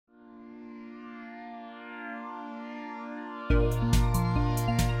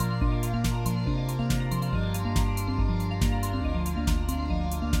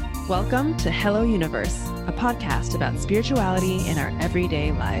Welcome to Hello Universe, a podcast about spirituality in our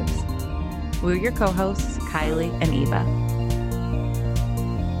everyday lives. We're your co-hosts, Kylie and Eva.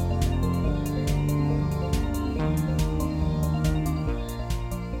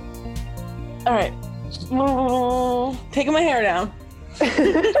 All right. Taking my hair down.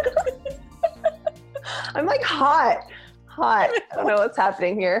 I'm like hot. I don't know what's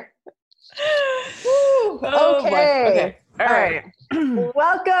happening here. Oh, okay. All right.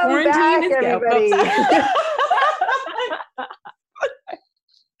 Welcome Quarantine back, is everybody. out.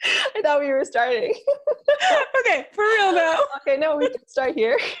 I thought we were starting. Okay, for real now. Okay, no, we can start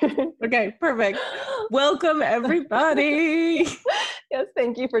here. Okay, perfect. Welcome, everybody. Yes,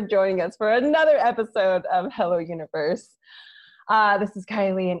 thank you for joining us for another episode of Hello Universe. This is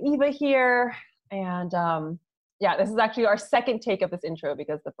Kylie and Eva here. And this is actually our second take of this intro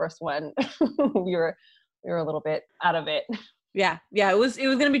because the first one, we were a little bit out of it. Yeah. It was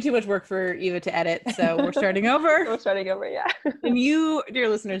going to be too much work for Eva to edit, so we're starting over. Yeah. And you, dear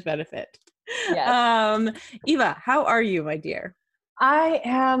listeners, benefit. Yes. Eva, how are you, my dear? I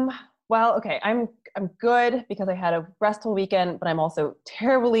am I'm good because I had a restful weekend, but I'm also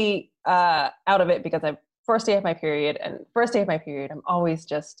terribly out of it because I'm first day of my period, I'm always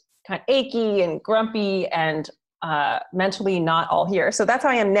just kind of achy and grumpy and mentally not all here. So that's how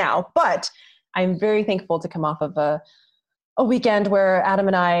I am now. But I'm very thankful to come off of a weekend where Adam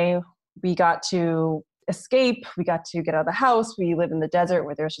and I, we got to escape. We got to get out of the house. We live in the desert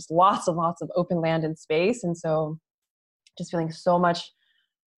where there's just lots of open land and space. And so just feeling so much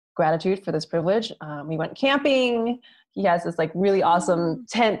gratitude for this privilege. We went camping. He has this like really awesome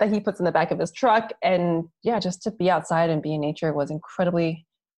tent that he puts in the back of his truck. And yeah, just to be outside and be in nature was incredibly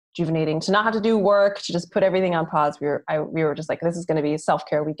rejuvenating. To not have to do work, to just put everything on pause. We were just like, this is going to be a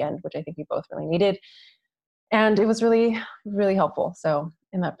self-care weekend, which I think we both really needed. And it was really, really helpful. So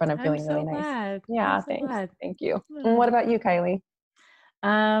in that front, I'm feeling really nice. Yeah, thanks. Glad. Thank you. And what about you, Kylie?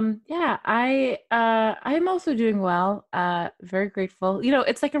 I'm also doing well. Very grateful. You know,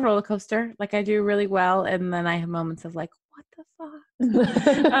 it's like a roller coaster. Like I do really well, and then I have moments of like, what the fuck?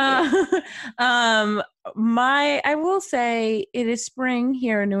 I will say it is spring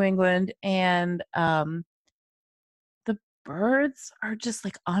here in New England, and the birds are just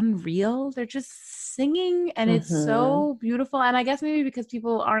like unreal. They're just singing, and it's so beautiful. And I guess maybe because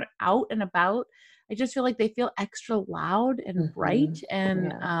people aren't out and about, I just feel like they feel extra loud and bright,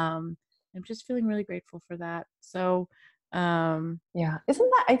 and I'm just feeling really grateful for that. So, isn't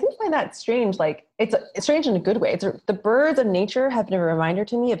that? I do find that strange. Like it's strange in a good way. The birds of nature have been a reminder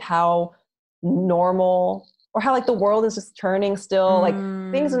to me of how normal, or how like the world is just turning still. Like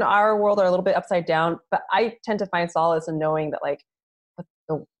things in our world are a little bit upside down, but I tend to find solace in knowing that like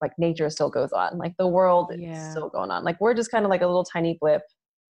nature still goes on. Like the world is still going on. Like we're just kind of like a little tiny blip.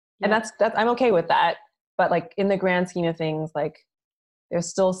 And that's I'm okay with that. But like in the grand scheme of things, like there's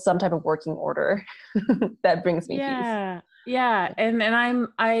still some type of working order that brings me peace. Yeah. And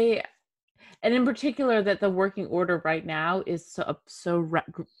in particular that the working order right now is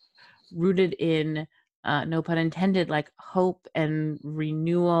rooted in no pun intended, like hope and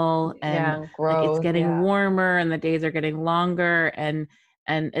renewal, and growth, like it's getting warmer and the days are getting longer, and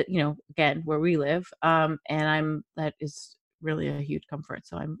you know, again, where we live, and that is really a huge comfort.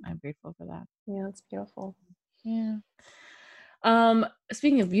 So I'm grateful for that. Yeah, it's beautiful. Yeah.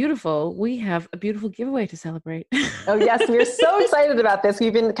 Speaking of beautiful, we have a beautiful giveaway to celebrate. Oh yes, we're so excited about this.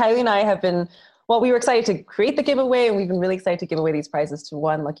 Kylie and I have been, we were excited to create the giveaway, and we've been really excited to give away these prizes to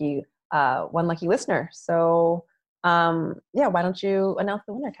one lucky listener. So why don't you announce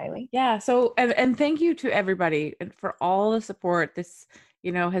the winner, Kylie? Yeah. So, and thank you to everybody for all the support. This,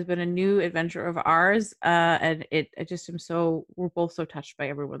 you know, has been a new adventure of ours. And we're both so touched by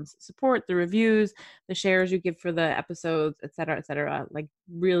everyone's support, the reviews, the shares you give for the episodes, et cetera, like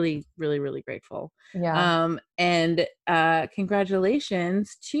really, really, really grateful. Yeah. And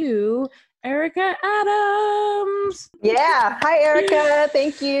congratulations to Erica Adams. Yeah. Hi, Erica.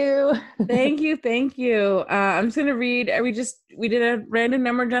 Thank you. Thank you. I'm just going to read, we did a random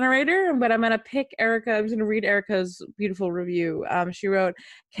number generator, but I'm going to pick Erica. I'm just going to read Erica's beautiful review. She wrote,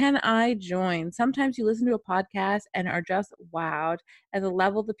 "Can I join? Sometimes you listen to a podcast and are just wowed at the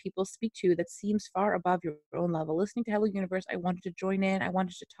level the people speak to that seems far above your own level. Listening to Hello Universe, I wanted to join in. I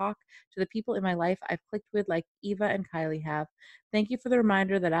wanted to talk to the people in my life I've clicked with like Eva and Kylie have. Thank you for the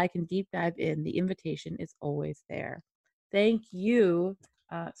reminder that I can deep dive in. The invitation is always there." Thank you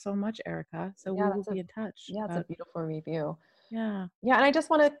so much, Erica. So we will be in touch. Yeah, it's a beautiful review. Yeah. Yeah, and I just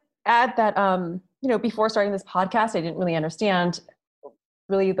want to add that before starting this podcast, I didn't really understand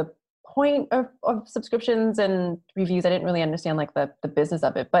really the point of subscriptions and reviews. I didn't really understand like the business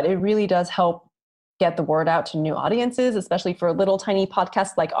of it, but it really does help get the word out to new audiences, especially for little tiny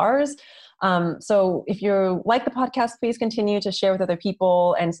podcasts like ours. So if you like the podcast, please continue to share with other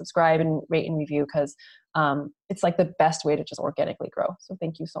people and subscribe and rate and review, because it's like the best way to just organically grow. So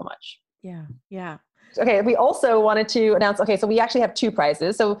thank you so much. Yeah. Yeah. Okay. We also wanted to announce, so we actually have 2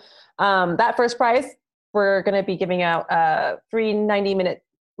 prizes. So that first prize, we're going to be giving out a free 90-minute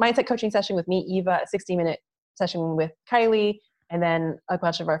mindset coaching session with me, Eva, a 60-minute session with Kylie, and then a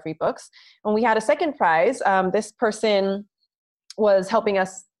bunch of our free books. And we had a second prize. This person was helping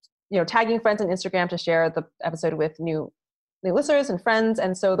us, tagging friends on Instagram to share the episode with new listeners and friends.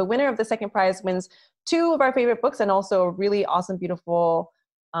 And so the winner of the second prize wins 2 of our favorite books and also a really awesome, beautiful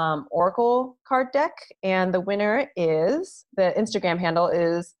Oracle card deck. And the winner is, the Instagram handle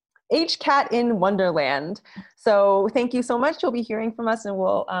is HCat in Wonderland. So thank you so much. You'll be hearing from us, and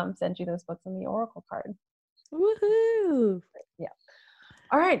we'll send you those books and the Oracle card. Woohoo! Yeah.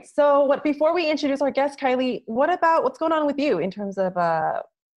 All right. So before we introduce our guest, Kylie, what's going on with you in terms of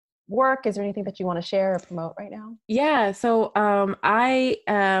work? Is there anything that you want to share or promote right now? Yeah. So I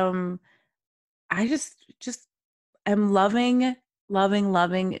just am loving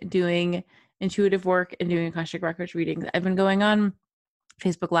doing intuitive work and doing Akashic Records readings. I've been going on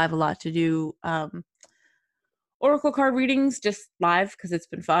Facebook Live a lot to do Oracle card readings just live because it's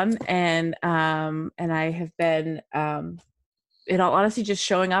been fun, and I have been in all honesty just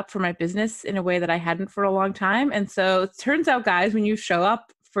showing up for my business in a way that I hadn't for a long time. And so it turns out, guys, when you show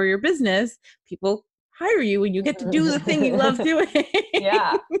up for your business, people hire you and you get to do the thing you love doing.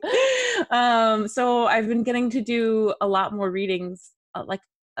 Yeah. So I've been getting to do a lot more readings, a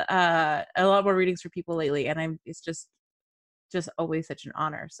lot more readings for people lately, and it's just always such an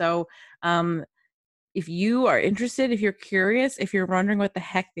honor. So if you are interested, if you're curious, if you're wondering what the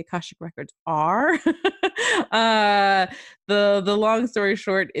heck the Akashic Records are, the long story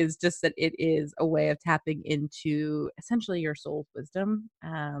short is just that it is a way of tapping into essentially your soul's wisdom.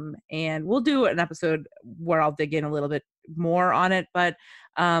 And we'll do an episode where I'll dig in a little bit more on it, but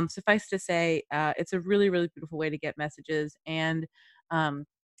suffice to say, it's a really, really beautiful way to get messages. And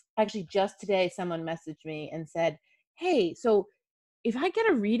actually just today, someone messaged me and said, hey, so if I get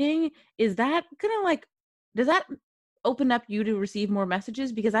a reading, is that gonna does that open up you to receive more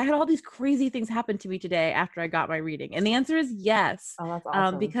messages? Because I had all these crazy things happen to me today after I got my reading. And the answer is yes. Oh, that's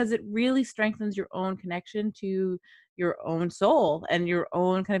awesome. Because it really strengthens your own connection to your own soul and your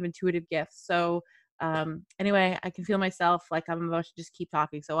own kind of intuitive gifts. So anyway, I can feel myself like I'm about to just keep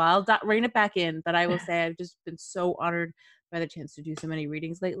talking. So I'll rein it back in. But I will say I've just been so honored by the chance to do so many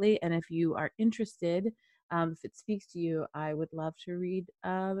readings lately. And if you are interested, if it speaks to you, I would love to read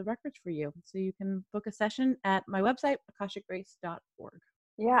the records for you. So you can book a session at my website, akashicgrace.org.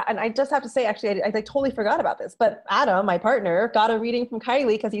 Yeah, and I just have to say, actually, I totally forgot about this, but Adam, my partner, got a reading from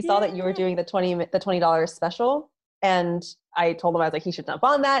Kylie because he saw that you were doing the $20 special. And I told him, I was like, he should jump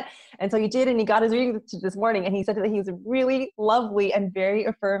on that. And so he did, and he got his reading this morning, and he said that he was really lovely and very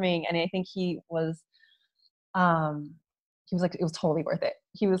affirming. And I think he was like, it was totally worth it.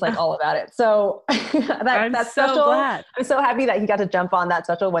 He was like all about it. So that special, glad. I'm so happy that he got to jump on that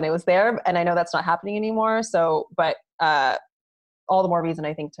special when it was there. And I know that's not happening anymore. So, but all the more reason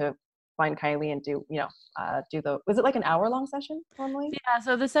I think to find Kylie and do was it like an hour-long session normally? Yeah.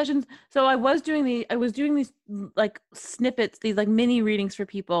 So the sessions, so I was doing these like snippets, these like mini readings for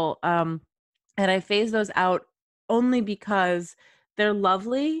people. And I phased those out only because they're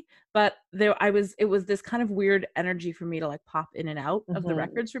lovely, but it was this kind of weird energy for me to like pop in and out of the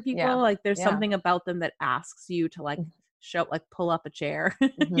records for people. Yeah. Like there's something about them that asks you to like pull up a chair,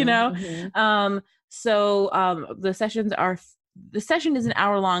 So the session is an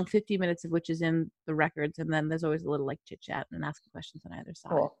hour long, 50 minutes of which is in the records. And then there's always a little like chit chat and asking questions on either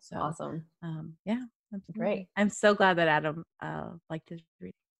side. Cool. So awesome. Yeah. Absolutely. Great. I'm so glad that Adam liked his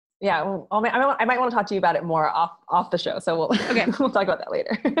reading. Yeah, well, I might want to talk to you about it more off the show. So we'll we'll talk about that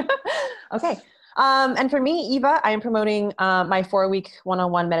later. Okay. And for me, Eva, I am promoting my 4-week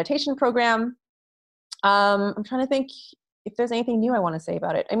one-on-one meditation program. I'm trying to think if there's anything new I want to say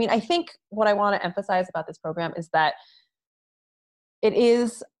about it. I mean, I think what I want to emphasize about this program is that it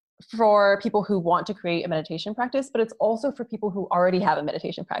is for people who want to create a meditation practice, but it's also for people who already have a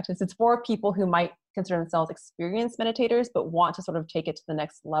meditation practice. It's for people who might consider themselves experienced meditators, but want to sort of take it to the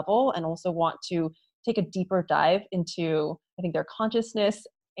next level and also want to take a deeper dive into, I think, their consciousness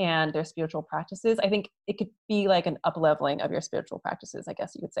and their spiritual practices. I think it could be like an up-leveling of your spiritual practices, I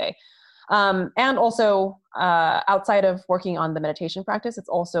guess you could say. And also outside of working on the meditation practice, it's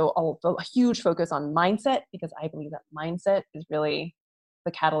also a huge focus on mindset, because I believe that mindset is really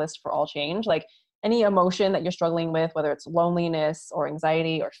the catalyst for all change. Like any emotion that you're struggling with, whether it's loneliness or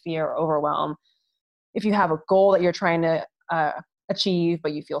anxiety or fear or overwhelm, if you have a goal that you're trying to achieve,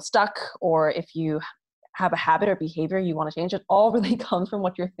 but you feel stuck, or if you have a habit or behavior you want to change, it all really comes from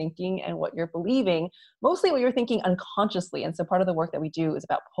what you're thinking and what you're believing, mostly what you're thinking unconsciously. And so part of the work that we do is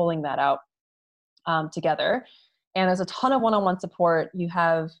about pulling that out together. And there's a ton of one-on-one support. You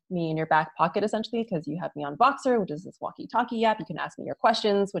have me in your back pocket, essentially, because you have me on Voxer, which is this walkie-talkie app. You can ask me your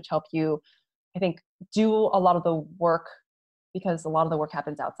questions, which help you, I think, do a lot of the work, because a lot of the work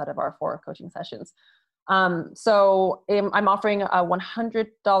happens outside of our 4 coaching sessions. So I'm offering a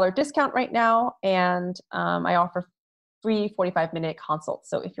 $100 discount right now, and I offer free 45-minute consults.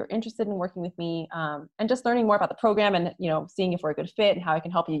 So if you're interested in working with me and just learning more about the program and seeing if we're a good fit and how I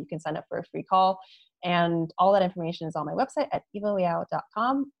can help you, you can sign up for a free call. And all that information is on my website at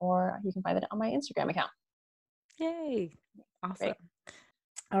evaliao.com, or you can find it on my Instagram account. Yay. Awesome. Great.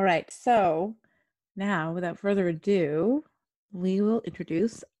 All right. So now, without further ado, we will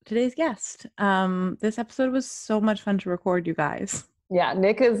introduce today's guest. This episode was so much fun to record, you guys. Yeah,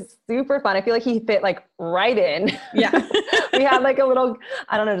 Nick is super fun. I feel like he fit like right in. Yeah. We had like a little,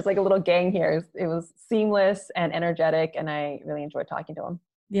 I don't know, just like a little gang here. It was seamless and energetic, and I really enjoyed talking to him.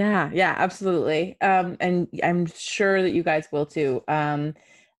 Yeah, absolutely. And I'm sure that you guys will too.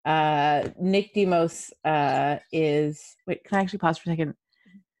 Nick Demos is, wait, can I actually pause for a second?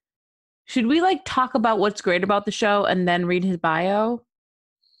 Should we like talk about what's great about the show and then read his bio?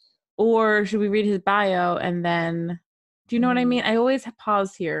 Or should we read his bio and then, do you know what I mean? I always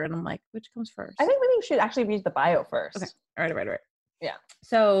pause here and I'm like, which comes first? I think maybe we should actually read the bio first. Okay. All right. Yeah.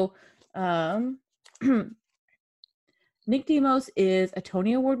 So, Nick Demos is a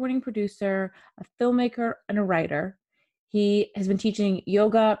Tony Award-winning producer, a filmmaker, and a writer. He has been teaching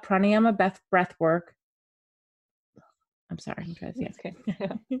yoga, pranayama, breath work. I'm sorry, I'm trying to see. Okay.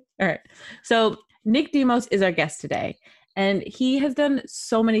 All right. So Nick Demos is our guest today, and he has done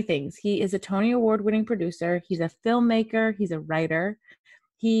so many things. He is a Tony Award-winning producer. He's a filmmaker. He's a writer.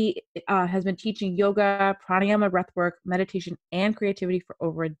 He has been teaching yoga, pranayama, breathwork, meditation, and creativity for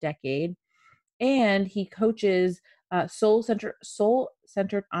over a decade. And he coaches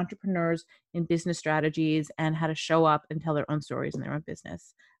soul-centered entrepreneurs in business strategies and how to show up and tell their own stories in their own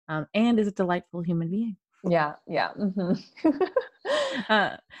business. And is a delightful human being. Yeah. Mm-hmm.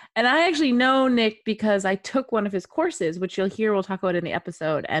 And I actually know Nick because I took one of his courses, which you'll hear we'll talk about in the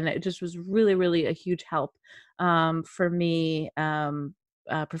episode. And it just was really, really a huge help for me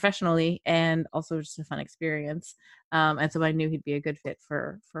professionally, and also just a fun experience. And so I knew he'd be a good fit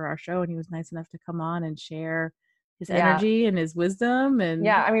for our show. And he was nice enough to come on and share his energy and his wisdom. And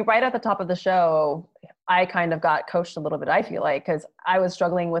yeah, I mean, right at the top of the show, I kind of got coached a little bit, I feel like, because I was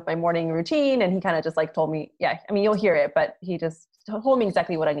struggling with my morning routine, and he kind of just like told me, I mean, you'll hear it, but he just told me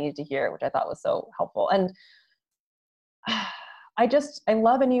exactly what I needed to hear, which I thought was so helpful. And I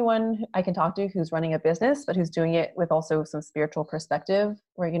love anyone I can talk to who's running a business, but who's doing it with also some spiritual perspective,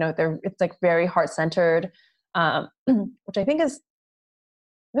 where, it's like very heart-centered, which I think is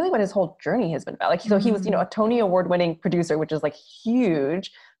really what his whole journey has been about. Like, so he was, a Tony Award-winning producer, which is like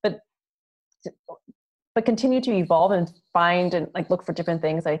huge, but continue to evolve and find and like look for different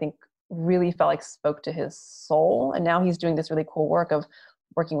things that I think really felt like spoke to his soul. And now he's doing this really cool work of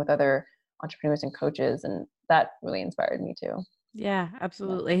working with other entrepreneurs and coaches. And that really inspired me too. Yeah,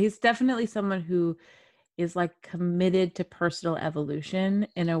 absolutely. He's definitely someone who is like committed to personal evolution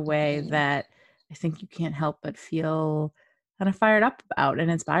in a way that I think you can't help but feel kind of fired up about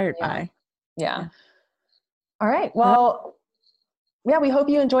and inspired by. Yeah. All right. Well, we hope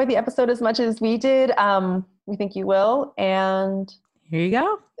you enjoyed the episode as much as we did. We think you will. And here you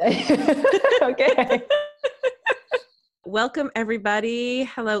go. Okay. Welcome, everybody.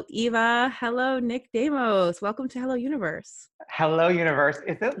 Hello, Eva. Hello, Nick Demos. Welcome to Hello Universe. Hello, Universe.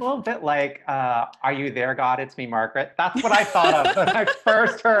 Is it a little bit like, Are You There, God? It's Me, Margaret? That's what I thought of when I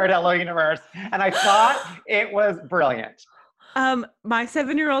first heard Hello, Universe. And I thought it was brilliant. My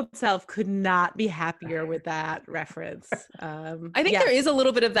 7-year-old self could not be happier with that reference. I think there is a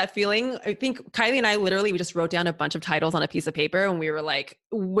little bit of that feeling. I think Kylie and I we just wrote down a bunch of titles on a piece of paper, and we were like,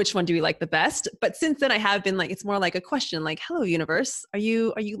 which one do we like the best? But since then I have been like, it's more like a question, like, hello, universe, are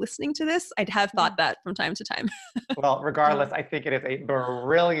you listening to this? I'd have thought that from time to time. Well, regardless, I think it is a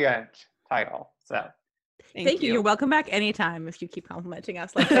brilliant title. So Thank you. You're welcome back anytime if you keep complimenting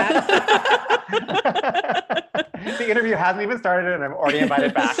us like that. The interview hasn't even started and I'm already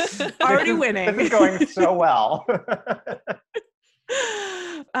invited back. Already winning. This is going so well.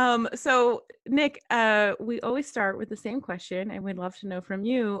 So Nick, we always start with the same question, and we'd love to know from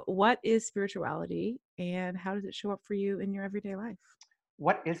you, what is spirituality and how does it show up for you in your everyday life?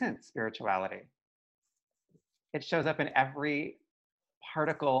 What isn't spirituality? It shows up in every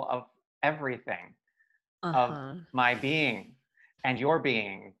particle of everything, of Uh-huh. my being and your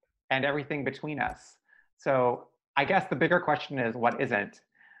being and everything between us. So I guess the bigger question is, what isn't?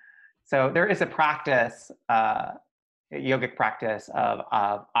 So there is a practice, a yogic practice of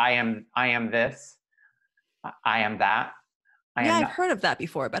I am this, I am that, I Yeah, am I've not, heard of that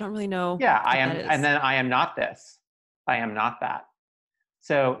before, but I don't really know yeah, I what that am, and is. then I am not this, I am not that.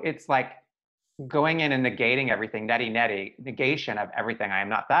 So it's like going in and negating everything, neti, negation of everything. I am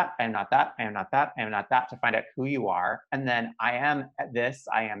not that, I am not that, I am not that, I am not that, to find out who you are. And then I am this,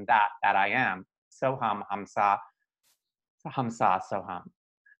 I am that, that I am. Soham, hamsa, hamsa, soham.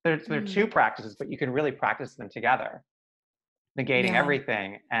 There are two practices, but you can really practice them together. Negating Yeah.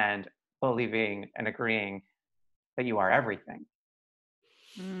 everything and believing and agreeing that you are everything.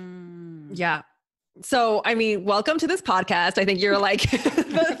 Yeah. So, I mean, welcome to this podcast. I think you're like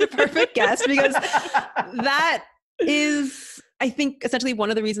the perfect guest, because that is, I think, essentially one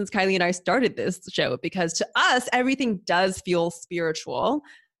of the reasons Kylie and I started this show, because to us, everything does feel spiritual.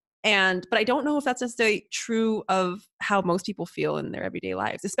 But I don't know if that's necessarily true of how most people feel in their everyday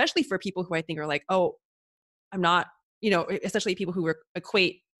lives, especially for people who I think are like, oh, I'm not, especially people who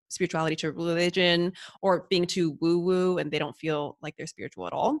equate spirituality to religion or being too woo woo and they don't feel like they're spiritual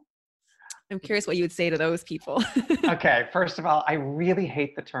at all. I'm curious what you would say to those people. Okay, first of all, I really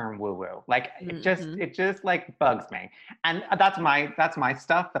hate the term woo woo. Like it just like bugs me. And that's my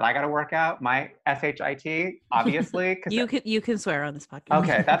stuff that I got to work out, my SHIT, obviously. You can swear on this podcast.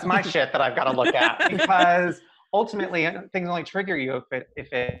 Okay, that's my shit that I've got to look at, because ultimately things only trigger you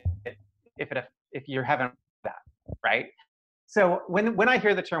if you're having that, right? So when I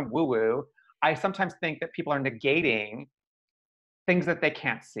hear the term woo woo, I sometimes think that people are negating things that they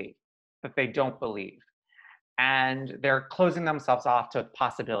can't see, that they don't believe, and they're closing themselves off to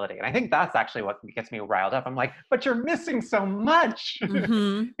possibility. And I think that's actually what gets me riled up. I'm like, but you're missing so much.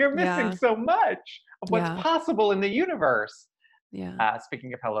 You're missing so much of what's possible in the universe. Yeah.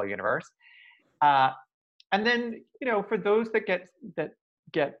 Speaking of Hello Universe. And then, for those that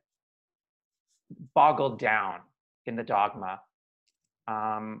get boggled down in the dogma,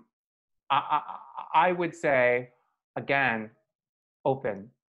 I would say, again, open.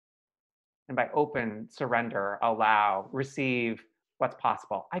 And by open, surrender, allow, receive what's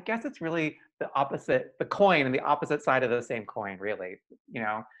possible. I guess it's really the opposite, the coin and the opposite side of the same coin, really.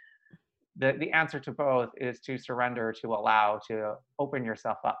 The answer to both is to surrender, to allow, to open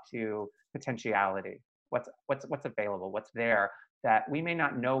yourself up to potentiality. What's available, what's there that we may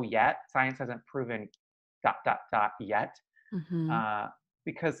not know yet. Science hasn't proven ... yet,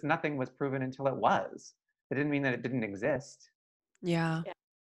 because nothing was proven until it was. It didn't mean that it didn't exist. Yeah.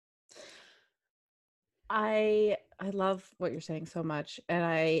 I love what you're saying so much, and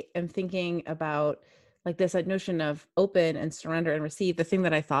I am thinking about like this notion of open and surrender and receive. The thing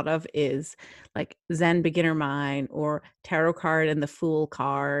that I thought of is like Zen beginner mind or tarot card and the Fool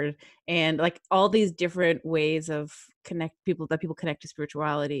card, and like all these different ways of people connect to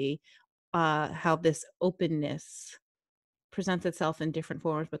spirituality. How this openness presents itself in different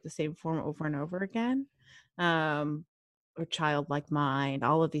forms, but the same form over and over again. Or childlike mind,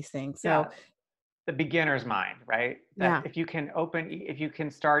 all of these things. So the beginner's mind, right? That if you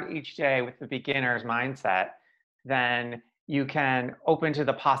can start each day with the beginner's mindset, then you can open to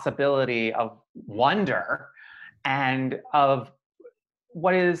the possibility of wonder and of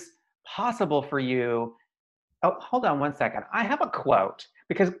what is possible for you. Oh, hold on one second. I have a quote,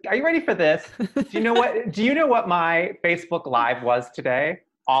 because are you ready for this? Do you know what my Facebook Live was today?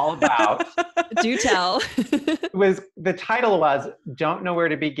 All about. Do tell. The title was "Don't Know Where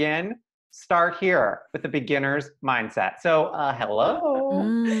to Begin? Start Here with the Beginner's Mindset." So hello.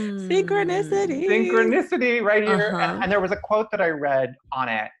 Synchronicity right here. And there was a quote that I read on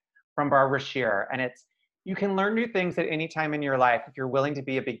it from Barbara Scheer, and it's, you can learn new things at any time in your life if you're willing to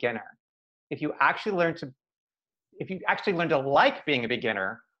be a beginner. If you actually learn to like being a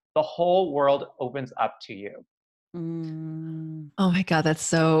beginner, the whole world opens up to you. Oh my God, that's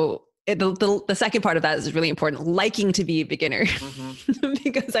so... The second part of that is really important, liking to be a beginner,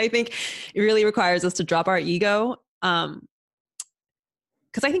 because I think it really requires us to drop our ego. Because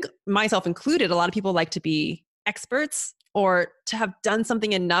I think, myself included, a lot of people like to be experts or to have done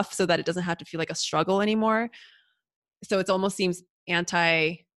something enough so that it doesn't have to feel like a struggle anymore. So it almost seems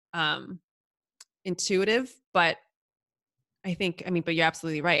intuitive, but I think, but you're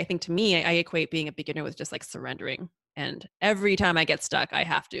absolutely right. I think to me, I equate being a beginner with just like surrendering And every time I get stuck, I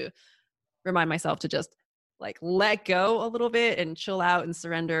have to remind myself to just like let go a little bit and chill out and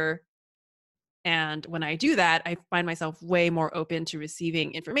surrender. And when I do that, I find myself way more open to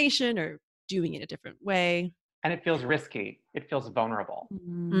receiving information or doing it a different way. And it feels risky. It feels vulnerable.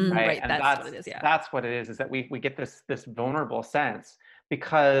 Right. And That's what it is. Yeah. That's what it is that we get this vulnerable sense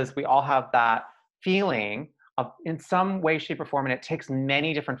because we all have that feeling of in some way, shape, or form, and it takes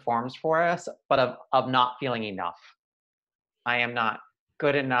many different forms for us, but of not feeling enough. I am not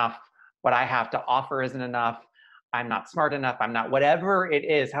good enough. What I have to offer isn't enough. I'm not smart enough. I'm not whatever it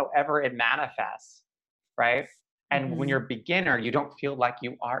is, however it manifests, right? And when you're a beginner, you don't feel like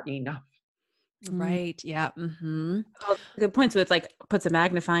you are enough. Right. Yeah. Oh, good points. With like puts a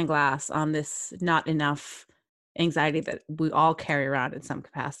magnifying glass on this not enough anxiety that we all carry around in some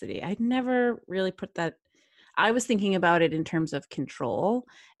capacity. I'd never really put that. I was thinking about it in terms of control,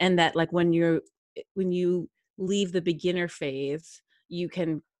 and that like when you leave the beginner phase, you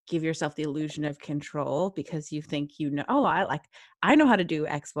can give yourself the illusion of control because you think I know how to do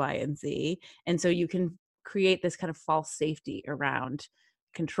X, Y, and Z, and so you can create this kind of false safety around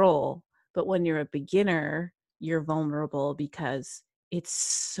control. But when you're a beginner, you're vulnerable because it's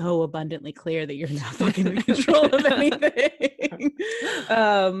so abundantly clear that you're not fucking in control of anything.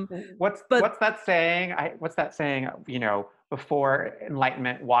 What's that saying? What's that saying? Before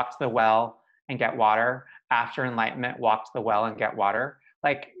enlightenment, walk to the well and get water. After enlightenment, walk to the well and get water.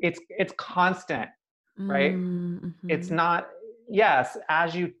 Like it's constant, right? It's not. Yes,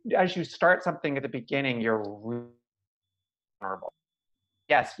 as you start something at the beginning, you're vulnerable.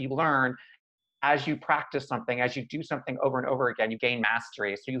 Yes, you learn as you practice something, as you do something over and over again, you gain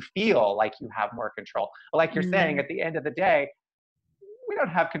mastery. So you feel like you have more control. But like you're saying, at the end of the day, we don't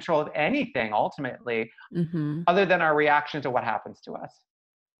have control of anything ultimately, other than our reaction to what happens to us.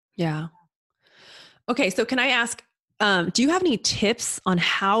 Yeah. Okay. So can I ask, do you have any tips on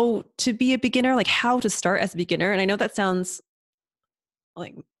how to be a beginner, like how to start as a beginner? And I know that sounds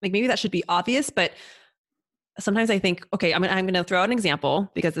like maybe that should be obvious, but sometimes I think, okay, I'm going to throw out an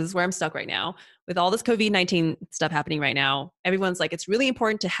example because this is where I'm stuck right now with all this COVID-19 stuff happening right now. Everyone's like, it's really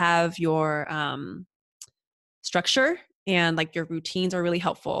important to have your structure and like your routines are really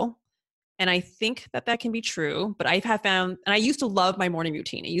helpful. And I think that can be true, but I have found, and I used to love my morning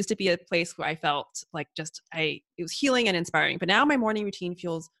routine. It used to be a place where I felt like it was healing and inspiring, but now my morning routine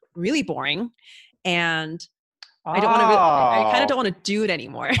feels really boring and I kind of don't want to do it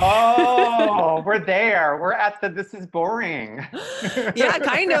anymore. Oh, we're there. We're at this is boring. Yeah,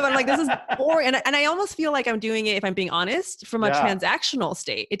 kind of. I'm like, this is boring. And I almost feel like I'm doing it, if I'm being honest, from a transactional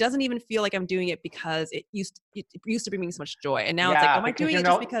state. It doesn't even feel like I'm doing it because it used to bring me so much joy. And now it's like, am I doing it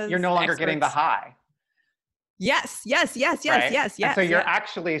just because you're no longer getting the high? Yes. Right? And so you're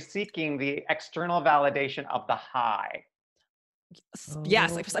actually seeking the external validation of the high.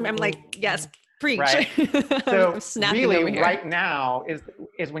 Yes. I'm like, yes. Preach. Right. So really right now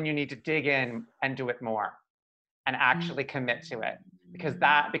is when you need to dig in and do it more and actually commit to it.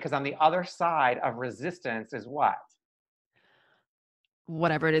 Because on the other side of resistance is what?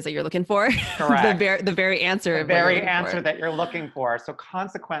 Whatever it is that you're looking for. Correct. the very answer. The very answer that you're looking for. So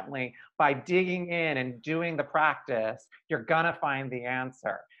consequently, by digging in and doing the practice, you're gonna find the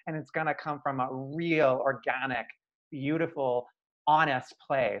answer. And it's gonna come from a real, organic, beautiful, honest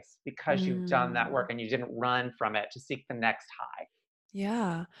place because you've done that work and you didn't run from it to seek the next high.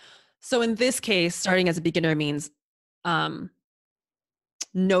 Yeah. So in this case, starting as a beginner means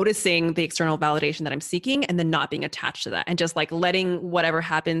noticing the external validation that I'm seeking and then not being attached to that and just like letting whatever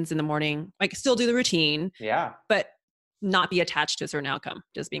happens in the morning, like still do the routine. Yeah. But not be attached to a certain outcome.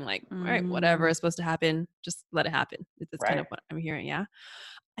 Just being like, all right, whatever is supposed to happen, just let it happen. It's kind of what I'm hearing. Yeah.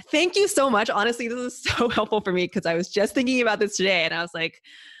 Thank you so much. Honestly, this is so helpful for me because I was just thinking about this today and I was like,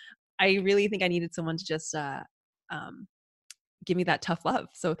 I really think I needed someone to just give me that tough love.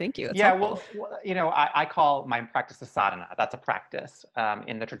 So thank you. That's helpful. Well, I call my practice a sadhana. That's a practice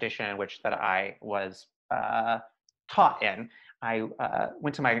in the tradition in which that I was taught in. I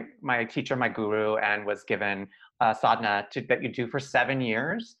went to my teacher, my guru, and was given sadhana that you do for 7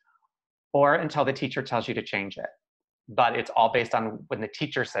 years or until the teacher tells you to change it. But it's all based on when the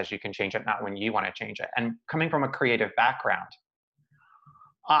teacher says you can change it, not when you want to change it. And coming from a creative background,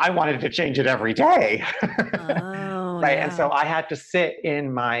 I wanted to change it every day. Right. Yeah. And so I had to sit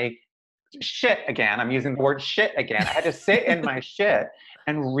in my shit again. I'm using the word shit again. I had to sit in my shit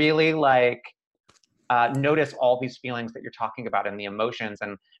and really notice all these feelings that you're talking about and the emotions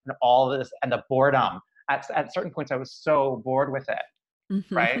and all this and the boredom. At certain points, I was so bored with it.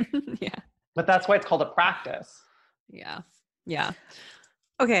 Right. Yeah. But that's why it's called a practice. Yeah. Yeah.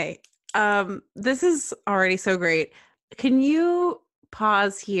 Okay. This is already so great. Can you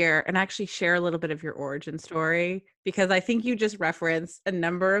pause here and actually share a little bit of your origin story? Because I think you just referenced a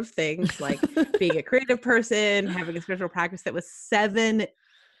number of things like being a creative person, having a spiritual practice that was 7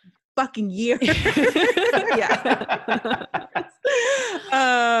 fucking years. Yeah.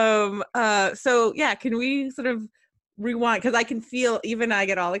 So yeah, can we sort of rewind? Because I can feel, even I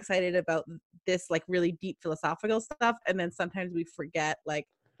get all excited about this like really deep philosophical stuff, and then sometimes we forget. Like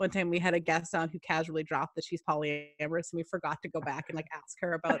one time we had a guest on who casually dropped that she's polyamorous, and we forgot to go back and like ask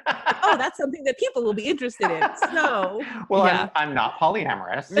her about, oh, that's something that people will be interested in. So Well, Yeah. I'm not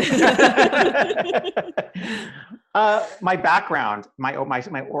polyamorous. My background, my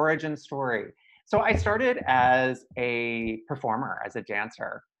origin story. So I started as a performer, as a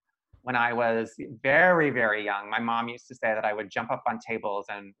dancer. When I was very, very young, my mom used to say that I would jump up on tables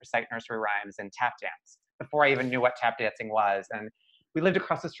and recite nursery rhymes and tap dance before I even knew what tap dancing was. And we lived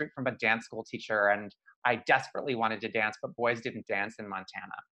across the street from a dance school teacher, and I desperately wanted to dance, but boys didn't dance in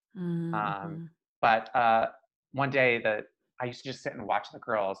Montana. But one day I used to just sit and watch the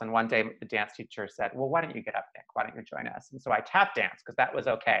girls. And one day the dance teacher said, well, why don't you get up, Nick? Why don't you join us? And so I tap danced because that was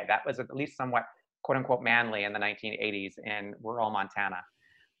okay. That was at least somewhat quote unquote manly in the 1980s in rural Montana.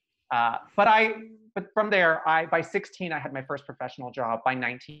 But from there, by 16, I had my first professional job. By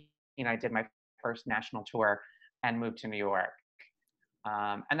 19, I did my first national tour and moved to New York.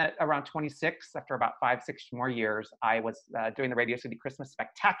 And then around 26, after about 5-6 more years, I was doing the Radio City Christmas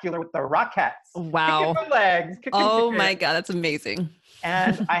Spectacular with the Rockettes. Wow. Kicking my legs. Oh my God, that's amazing.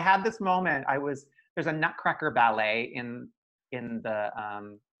 And I had this moment. There's a Nutcracker ballet in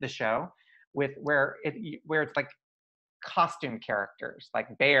the show where it's like costume characters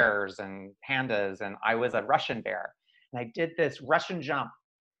like bears and pandas, and I was a Russian bear, and I did this Russian jump,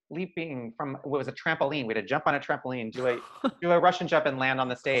 leaping from what was a trampoline. We had to jump on a trampoline, do a Russian jump, and land on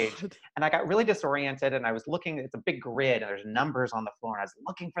the stage. And I got really disoriented, and I was looking. It's a big grid, and there's numbers on the floor, and I was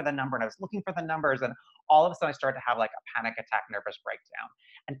looking for the number, and I was looking for the numbers, and all of a sudden I started to have like a panic attack, nervous breakdown,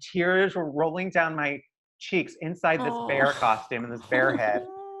 and tears were rolling down my cheeks inside this bear costume and this bear head.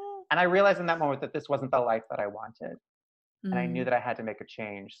 And I realized in that moment that this wasn't the life that I wanted. And I knew that I had to make a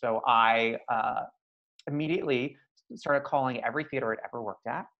change. So I immediately started calling every theater I'd ever worked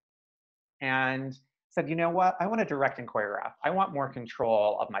at and said, you know what? I want to direct and choreograph. I want more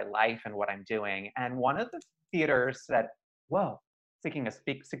control of my life and what I'm doing. And one of the theaters said, whoa, speaking of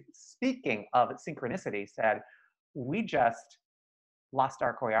synchronicity, said, we just lost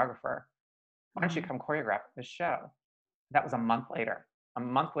our choreographer. Why don't you come choreograph this show? That was a month later. A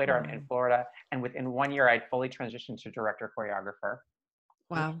month later, I'm in Florida, and within 1 year, I'd fully transitioned to director choreographer.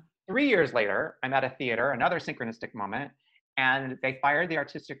 Wow. 3 years later, I'm at a theater, another synchronistic moment, and they fired the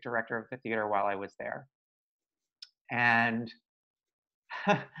artistic director of the theater while I was there. And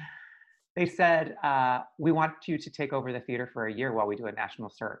they said, we want you to take over the theater for a year while we do a national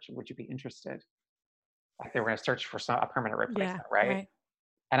search. Would you be interested? Like they were going to search for a permanent replacement, right?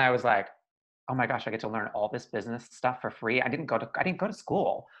 And I was like, oh my gosh, I get to learn all this business stuff for free. I didn't go to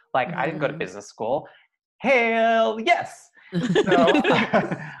school. Like I didn't go to business school. Hell yes. So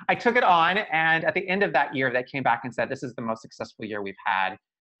I took it on. And at the end of that year, they came back and said, this is the most successful year we've had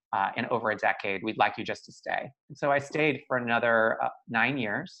in over a decade. We'd like you just to stay. And so I stayed for another 9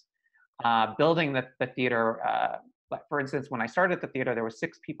 years, building the theater. Like for instance, when I started at the theater, there were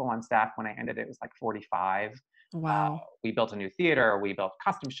 6 people on staff. When I ended, it was like 45. Wow. We built a new theater. We built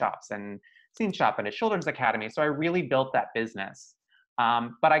costume shops and scene shop and a children's academy. So I really built that business.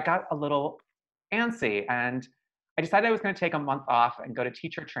 But I got a little antsy, and I decided I was going to take a month off and go to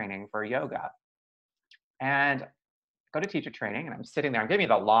teacher training for yoga. And go to teacher training, and I'm sitting there. I'm giving you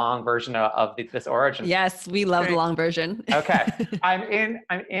the long version of this origin. Yes, we love the long version. Okay, I'm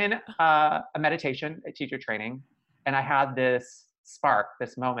in a meditation, a teacher training, and I had this spark,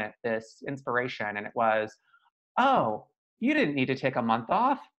 this moment, this inspiration, and it was, oh, you didn't need to take a month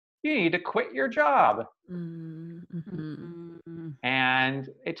off. You need to quit your job. Mm-hmm. And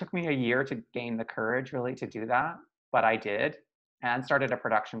it took me a year to gain the courage really to do that, but I did, and started a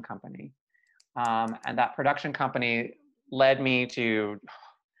production company. And that production company led me to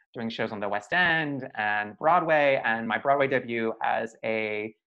doing shows on the West End and Broadway. And my Broadway debut as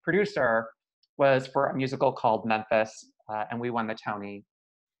a producer was for a musical called Memphis, and we won the Tony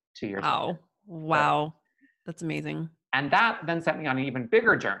 2 years later. Wow. That's amazing. And that then sent me on an even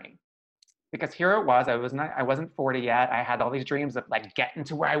bigger journey, because here it was. I wasn't 40 yet. I had all these dreams of like getting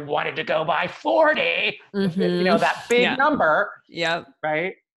to where I wanted to go by 40. Mm-hmm. You know, that big number. Yeah.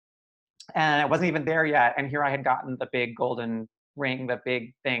 Right. And I wasn't even there yet. And here I had gotten the big golden ring, the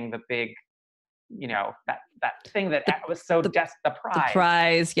big thing, the big that thing that was so the prize. The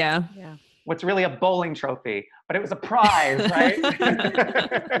prize, yeah. Yeah. What's really a bowling trophy, but it was a prize, right?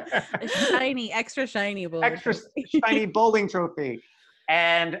 A shiny, extra shiny bowling Extra shiny bowling trophy.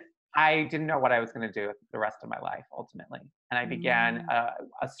 And I didn't know what I was going to do with the rest of my life ultimately. And I began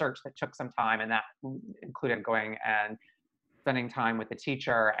a search that took some time, and that included going and spending time with the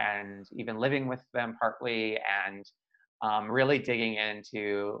teacher and even living with them partly, and really digging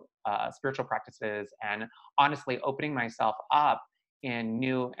into spiritual practices and honestly opening myself up in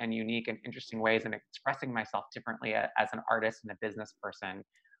new and unique and interesting ways and expressing myself differently as an artist and a business person,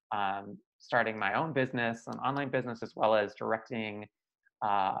 starting my own business, an online business, as well as directing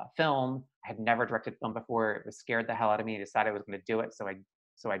film. I had never directed film before. It was scared the hell out of me. I decided I was going to do it. So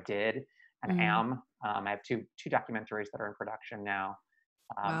I did and am. I have two documentaries that are in production now,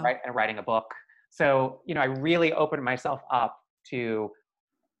 and writing a book. So, I really opened myself up to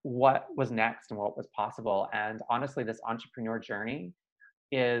what was next and what was possible. And honestly, this entrepreneur journey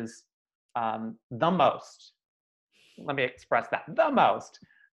is the most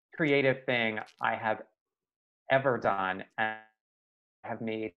creative thing I have ever done, and have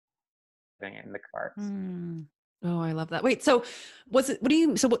made in the cards. Oh, I love that. Wait, so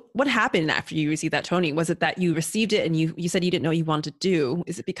what happened after you received that Tony? Was it that you received it and you said you didn't know you wanted to do?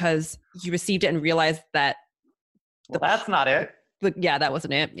 Is it because you received it and realized that? Well, that's not it. Yeah, that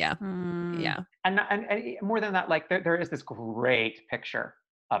wasn't it. Yeah. Yeah. And more than that, like there is this great picture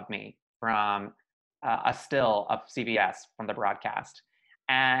of me from a still of CBS from the broadcast.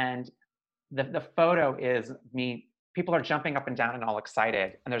 And the photo is me. People are jumping up and down and all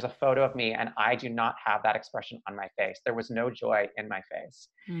excited. And there's a photo of me, and I do not have that expression on my face. There was no joy in my face.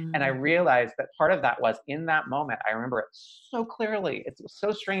 And I realized that part of that was in that moment. I remember it so clearly. It's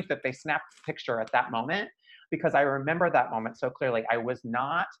so strange that they snapped the picture at that moment, because I remember that moment so clearly. I was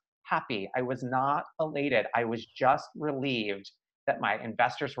not happy. I was not elated. I was just relieved that my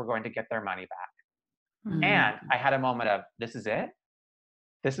investors were going to get their money back. And I had a moment of, this is it?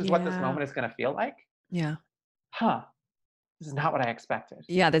 This is what this moment is going to feel like? Yeah. This is not what I expected.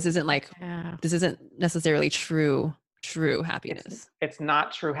 Yeah, this isn't necessarily true happiness. It's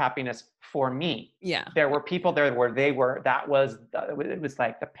not true happiness for me. Yeah. There were people there where it was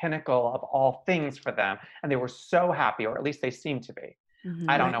like the pinnacle of all things for them. And they were so happy, or at least they seemed to be.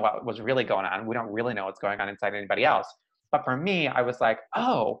 I don't know what was really going on. We don't really know what's going on inside anybody else. But for me, I was like,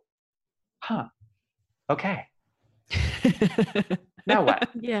 okay. Now what?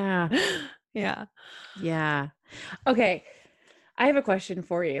 Yeah. Yeah. Yeah. Okay. I have a question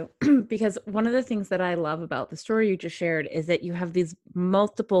for you, because one of the things that I love about the story you just shared is that you have these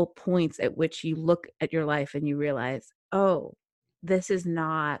multiple points at which you look at your life and you realize, oh, this is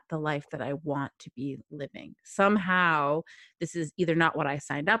not the life that I want to be living. Somehow this is either not what I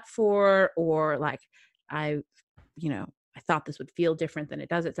signed up for, or like I thought this would feel different than it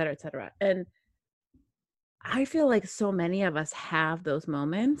does, et cetera, et cetera. And I feel like so many of us have those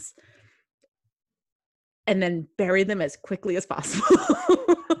moments and then bury them as quickly as possible.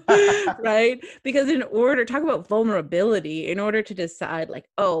 Right? Because talk about vulnerability, in order to decide like,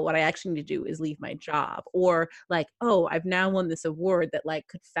 oh, what I actually need to do is leave my job, or like, oh, I've now won this award that like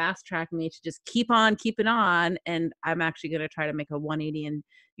could fast track me to just keep on keeping on. And I'm actually going to try to make a 180 and,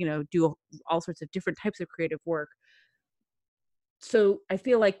 do all sorts of different types of creative work. So I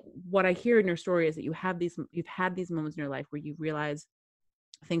feel like what I hear in your story is that you've had these moments in your life where you realize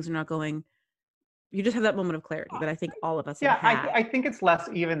things are not going. You just have that moment of clarity that I think all of us have had. I think it's less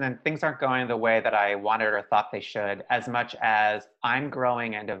even than things aren't going the way that I wanted or thought they should, as much as I'm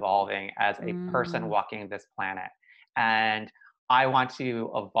growing and evolving as a person walking this planet. And I want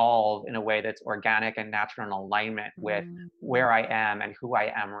to evolve in a way that's organic and natural in alignment with where I am and who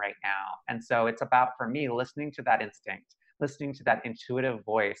I am right now. And so it's about, for me, listening to that instinct, listening to that intuitive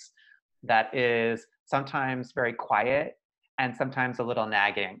voice that is sometimes very quiet and sometimes a little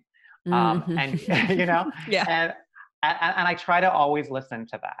nagging. And and I try to always listen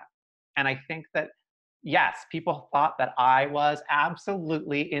to that. And I think that, yes, people thought that I was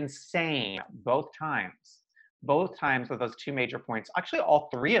absolutely insane both times of those two major points, actually all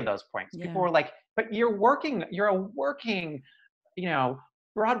three of those points. People were like, but you're a working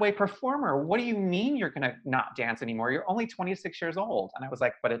Broadway performer. What do you mean you're going to not dance anymore? You're only 26 years old. And I was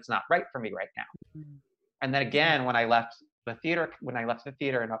like, but it's not right for me right now. And then again, when I left the theater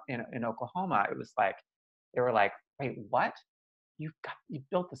in Oklahoma, it was like, they were like, wait, what? You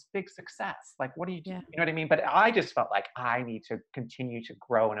built this big success. Like, what do you do? You know what I mean? But I just felt like I need to continue to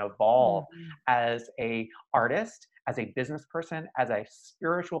grow and evolve as a artist, as a business person, as a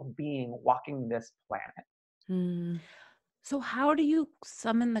spiritual being walking this planet. So how do you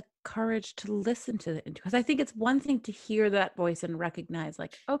summon the courage to listen to the intuition? Because I think it's one thing to hear that voice and recognize,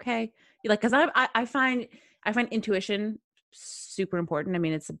 like, okay, like, because I find intuition super important. I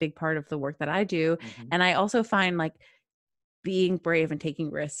mean, it's a big part of the work that I do, Mhm. and I also find like being brave and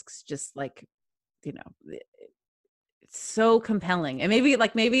taking risks, just like, it's so compelling. And maybe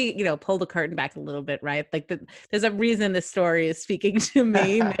pull the curtain back a little bit, right? Like there's a reason this story is speaking to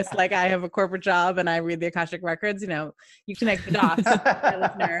me. Miss, like, I have a corporate job and I read the Akashic records, you connect the dots, my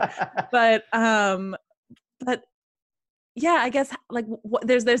listener. But yeah, I guess like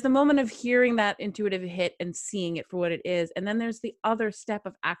there's the moment of hearing that intuitive hit and seeing it for what it is, and then there's the other step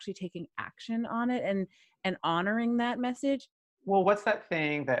of actually taking action on it and honoring that message. Well, what's that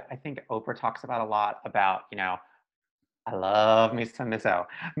thing that I think Oprah talks about a lot about, I love me some Miss O.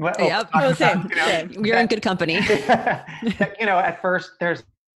 What Oprah Yep. talks Same, about, same. You're in good company. that, at first there's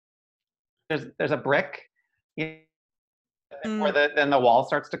a brick, you or then the wall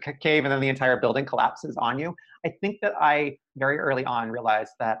starts to cave and then the entire building collapses on you. I think that I very early on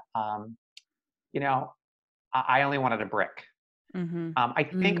realized that, I only wanted a brick. Mm-hmm. I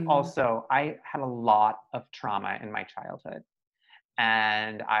think also I had a lot of trauma in my childhood.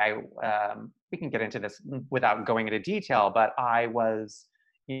 And we can get into this without going into detail, but I was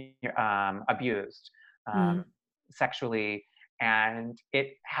abused sexually, and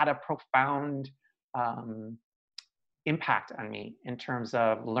it had a profound impact on me in terms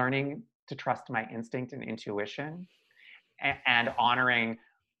of learning to trust my instinct and intuition, and honoring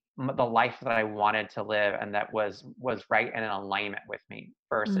the life that I wanted to live and that was right and in alignment with me,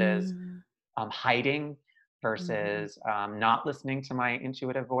 versus hiding, versus not listening to my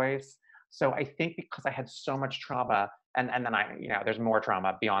intuitive voice. So I think because I had so much trauma, and then there's more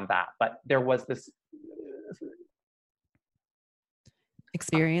trauma beyond that, but there was this.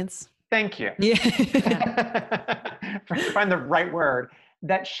 Experience. Thank you. Yeah. Trying to find the right word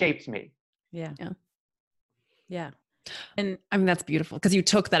that shaped me. Yeah. Yeah. Yeah. And I mean, that's beautiful because you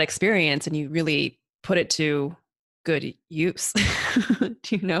took that experience and you really put it to good use. Do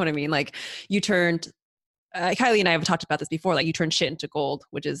you know what I mean? Like you turned, Kylie and I have talked about this before, like you turned shit into gold,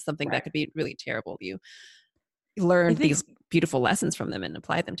 which is something that could be really terrible. You learned these beautiful lessons from them and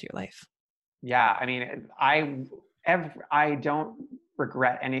applied them to your life. Yeah. I mean, I don't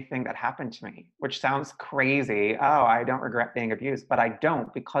regret anything that happened to me, which sounds crazy. Oh, I don't regret being abused, but I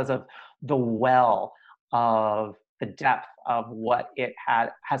don't, because of the well of the depth of what it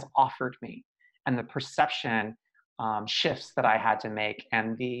has offered me, and the perception shifts that I had to make,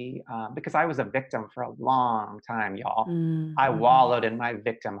 and because I was a victim for a long time, y'all. Mm-hmm. I wallowed in my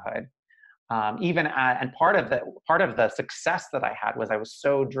victimhood. And part of the success that I had was I was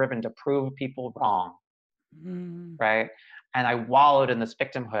so driven to prove people wrong, right? And I wallowed in this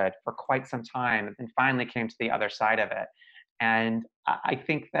victimhood for quite some time, and finally came to the other side of it. And I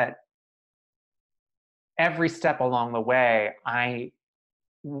think that every step along the way, I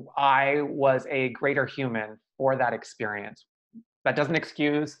was a greater human for that experience. That doesn't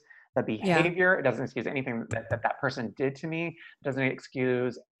excuse the behavior. It doesn't excuse anything that person did to me. It doesn't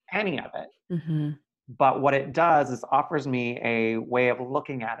excuse any of it. Mm-hmm. But what it does is offers me a way of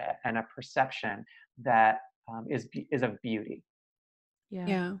looking at it and a perception that is of beauty.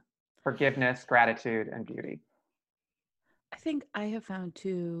 Yeah. Forgiveness, gratitude, and beauty. I think I have found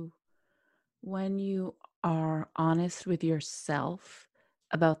too, when you are honest with yourself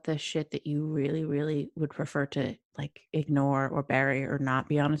about the shit that you really, really would prefer to like ignore or bury or not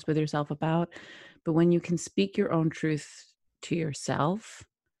be honest with yourself about, but when you can speak your own truth to yourself,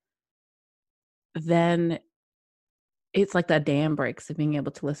 then it's like that dam breaks of being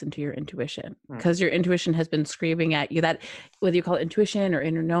able to listen to your intuition, because your intuition has been screaming at you, that whether you call it intuition or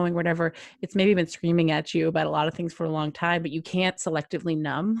inner knowing, whatever, it's maybe been screaming at you about a lot of things for a long time, but you can't selectively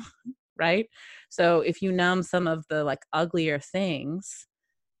numb, right? So if you numb some of the like uglier things,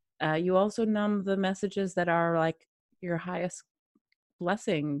 you also numb the messages that are like your highest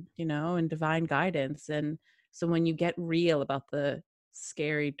blessing, and divine guidance. And so when you get real about the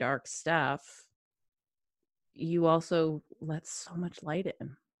scary, dark stuff, you also let so much light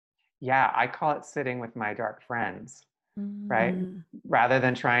in. Yeah, I call it sitting with my dark friends, right? Rather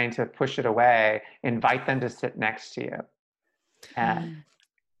than trying to push it away, invite them to sit next to you. And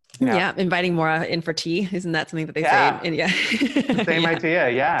yeah, inviting more in for tea. Isn't that something that they say? The same idea.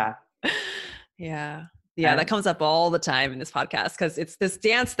 Yeah. Yeah. That comes up all the time in this podcast, because it's this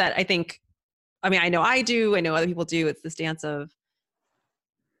dance that I know I do, I know other people do. It's this dance of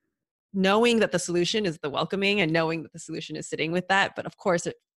knowing that the solution is the welcoming, and knowing that the solution is sitting with that. But of course,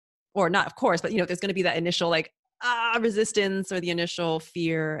 or not of course, but there's going to be that initial resistance or the initial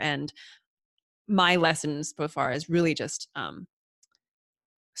fear. And my lessons so far is really just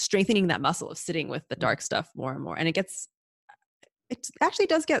strengthening that muscle of sitting with the dark stuff more and more. And it actually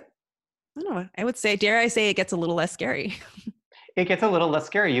does get, I don't know, I would say, dare I say, it gets a little less scary. It gets a little less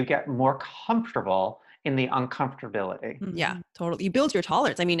scary. You get more comfortable in the uncomfortability. Yeah, totally. You build your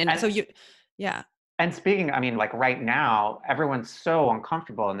tolerance. I mean, and so yeah. And speaking, I mean, like right now, everyone's so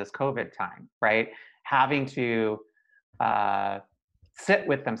uncomfortable in this COVID time, right? Having to sit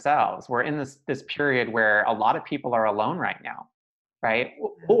with themselves. We're in this period where a lot of people are alone right now, right?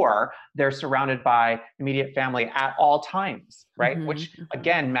 Or they're surrounded by immediate family at all times, right? Which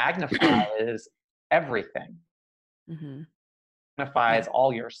again magnifies everything. Magnifies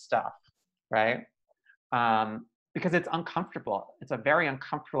all your stuff, right? Because it's uncomfortable. It's a very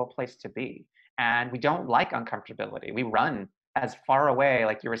uncomfortable place to be. And we don't like uncomfortability. We run as far away,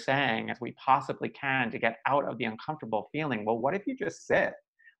 like you were saying, as we possibly can to get out of the uncomfortable feeling. Well, what if you just sit?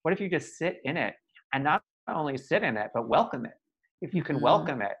 What if you just sit in it and not only sit in it, but welcome it? If you can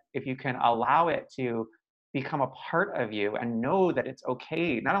welcome it, if you can allow it to become a part of you and know that it's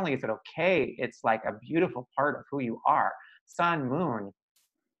okay. Not only is it okay, it's like a beautiful part of who you are. Sun, moon,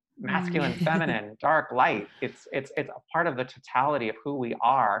 masculine, feminine, dark, light. It's a part of the totality of who we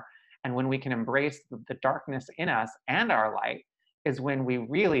are. And when we can embrace the darkness in us and our light is when we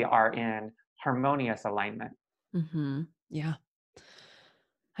really are in harmonious alignment. Yeah.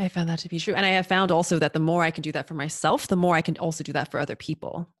 I found that to be true. And I have found also that the more I can do that for myself, the more I can also do that for other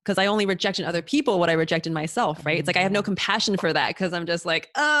people. Because I only reject in other people what I reject in myself, right? It's like I have no compassion for that because I'm just like,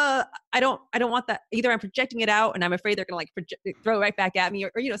 I don't want that. Either I'm projecting it out and I'm afraid they're going to throw it right back at me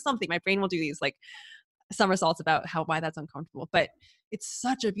or something. My brain will do these like somersaults about why that's uncomfortable. But it's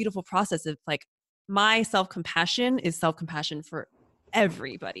such a beautiful process of like my self-compassion is self-compassion for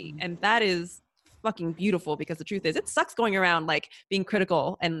everybody. And that is fucking beautiful because the truth is it sucks going around like being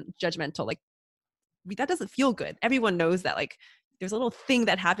critical and judgmental. Like that doesn't feel good. Everyone knows that like there's a little thing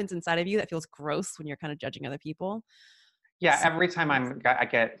that happens inside of you that feels gross when you're kind of judging other people. Yeah. Every time I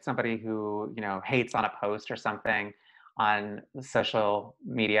get somebody who, hates on a post or something on social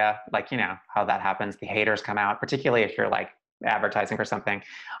media, like, how that happens, the haters come out, particularly if you're like advertising for something.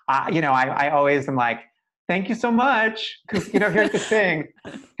 I always am like, thank you so much. Because, here's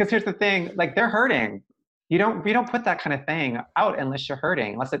the thing, like they're hurting. We don't put that kind of thing out unless you're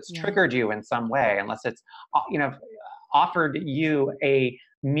hurting, unless it's triggered you in some way, unless it's, offered you a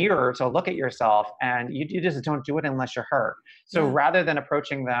mirror to look at yourself, and you just don't do it unless you're hurt. So rather than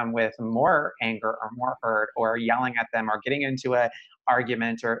approaching them with more anger or more hurt or yelling at them or getting into a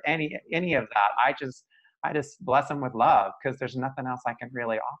argument or any of that, I just bless them with love because there's nothing else I can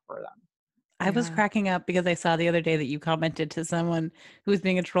really offer them. I was cracking up because I saw the other day that you commented to someone who was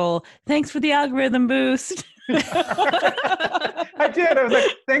being a troll, "Thanks for the algorithm boost." I did. I was like,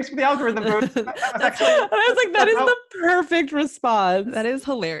 "Thanks for the algorithm boost." I was like, that is the perfect response. That is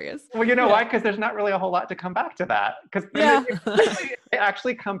hilarious. Well, you know why? Because there's not really a whole lot to come back to that. Because they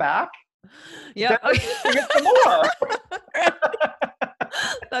actually come back. Yeah. Some more.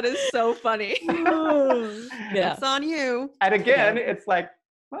 That is so funny. It's on you. And again, it's like,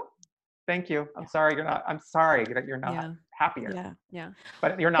 well, thank you. I'm sorry that you're not happier. Yeah.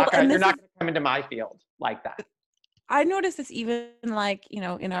 But you're not going to come into my field like that. I noticed this even like, in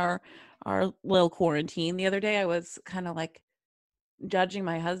our little quarantine the other day. I was kind of like judging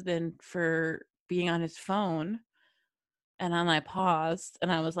my husband for being on his phone, and then I paused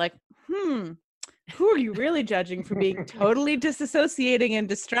and I was like, who are you really judging for being totally disassociating and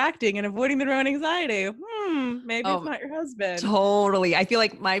distracting and avoiding their own anxiety? Maybe it's not your husband. Totally. I feel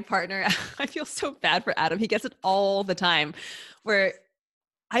like my partner, I feel so bad for Adam. He gets it all the time where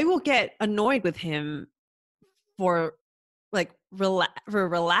I will get annoyed with him for like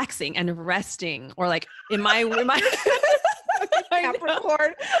relaxing and resting, or like in my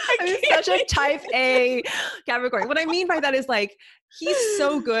Capricorn. I'm such a type A Capricorn. What I mean by that is like, he's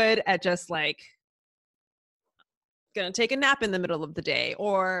so good at just like gonna take a nap in the middle of the day,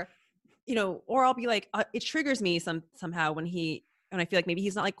 or I'll be like, it triggers me somehow when I feel like maybe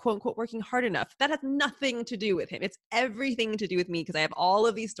he's not like quote unquote working hard enough. That has nothing to do with him. It's everything to do with me because I have all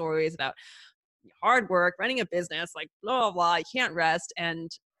of these stories about hard work, running a business, like blah, blah, blah. I can't rest.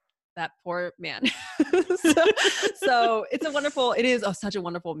 And that poor man. so it is such a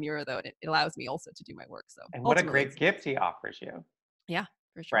wonderful mirror though. And it allows me also to do my work. So, and what a great gift he offers you. Yeah.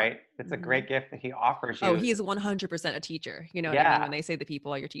 For sure. Right? It's a great gift that he offers you. Oh, he is 100% a teacher. You know what I mean? When they say the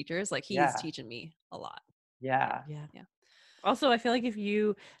people are your teachers, like he's teaching me a lot. Yeah. Also, I feel like if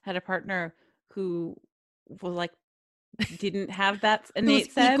you had a partner who was like didn't have that Who's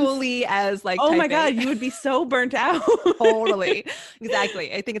innate sense. equally as like, oh my type A. God, you would be so burnt out. Totally.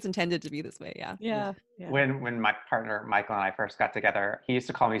 Exactly. I think it's intended to be this way. Yeah. Yeah. When my partner Michael and I first got together, he used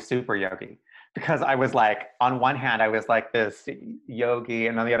to call me Super Yogi because I was like, on one hand, I was like this yogi,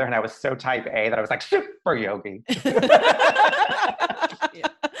 and on the other hand, I was so type A that I was like Super Yogi.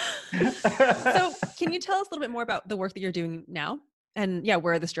 So can you tell us a little bit more about the work that you're doing now, and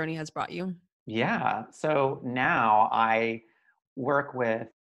where this journey has brought you? Yeah. So now I work with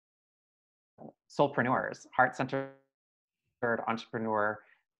soulpreneurs, heart-centered entrepreneur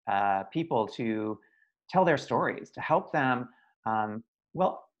people to tell their stories, to help them.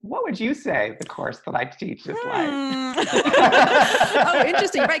 Well, what would you say the course that I teach is like? Oh,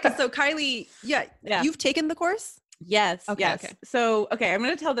 interesting. Right. Because so Kylie, you've taken the course? Yes. Okay, yes. okay. So, I'm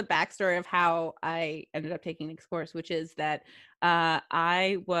going to tell the backstory of how I ended up taking Nick's course, which is that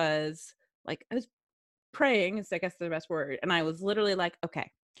I was praying is I guess the best word. And I was literally like, okay,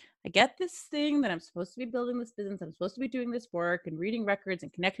 I get this thing that I'm supposed to be building this business. I'm supposed to be doing this work and reading records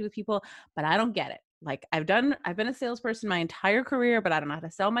and connecting with people, but I don't get it. Like I've been a salesperson my entire career, but I don't know how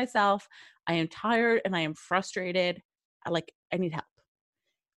to sell myself. I am tired and I am frustrated. I need help.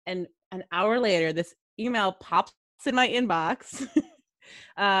 And an hour later, this email pops in my inbox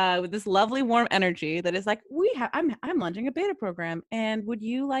with this lovely warm energy that is like, I'm launching a beta program, and would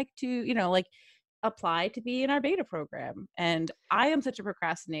you like to, apply to be in our beta program? And I am such a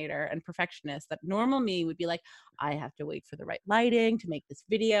procrastinator and perfectionist that normal me would be like, I have to wait for the right lighting to make this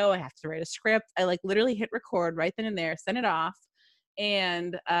video. I have to write a script. I literally hit record right then and there, send it off.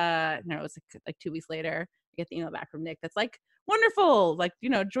 And it was like 2 weeks later, I get the email back from Nick that's like, wonderful,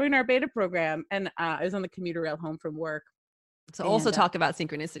 join our beta program. And I was on the commuter rail home from work. So also talk about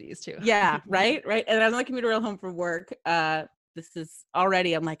synchronicities too. Yeah, right. And I was on the commuter rail home from work. This is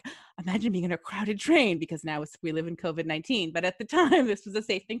already, I'm like, imagine being in a crowded train, because now we live in COVID-19, but at the time this was a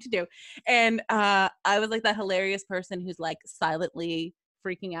safe thing to do. And I was like that hilarious person who's like silently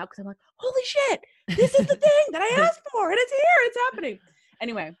freaking out because I'm like, holy shit, this is the thing that I asked for and it's here, it's happening.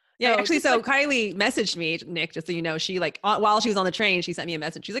 Anyway. Yeah, actually, so Kylie messaged me, Nick, just so you know, she while she was on the train, she sent me a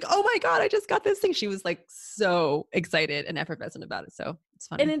message. She's like, oh my God, I just got this thing. She was like so excited and effervescent about it. So it's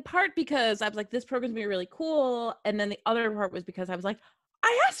funny. And in part because I was like, this program's gonna be really cool. And then the other part was because I was like,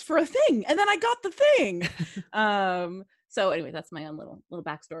 I asked for a thing and then I got the thing. So anyway, that's my own little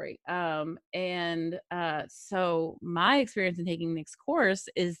backstory. So my experience in taking Nick's course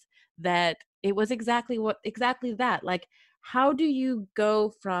is that it was exactly that. Like, how do you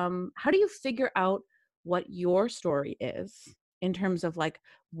figure out what your story is in terms of like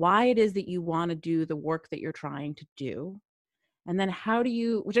why it is that you want to do the work that you're trying to do? And then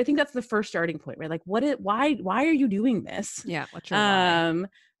which I think that's the first starting point, right? Like why are you doing this? Yeah. What's your why?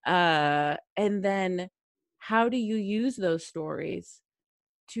 And then how do you use those stories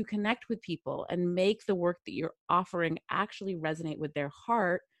to connect with people and make the work that you're offering actually resonate with their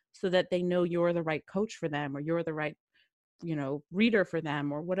heart so that they know you're the right coach for them, or you're the right reader for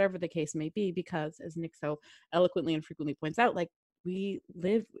them, or whatever the case may be. Because as Nick so eloquently and frequently points out, like, we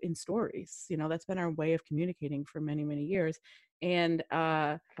live in stories, that's been our way of communicating for many, many years. And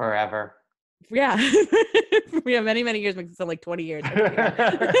forever. Yeah. Many, many years makes it sound like 20 years.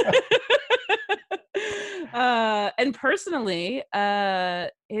 And personally,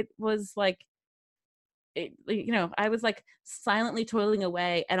 it was like, I was like silently toiling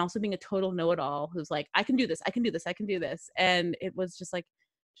away and also being a total know-it-all who's like, I can do this. And it was just like,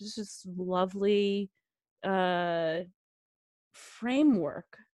 just this lovely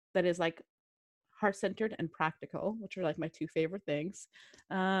framework that is like heart-centered and practical, which are like my two favorite things,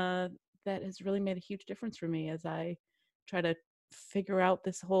 that has really made a huge difference for me as I try to figure out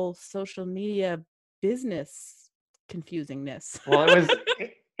this whole social media business confusingness. Well,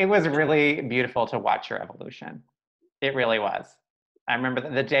 it was really beautiful to watch your evolution. It really was. I remember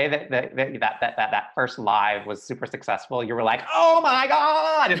the day that first live was super successful. You were like, "Oh my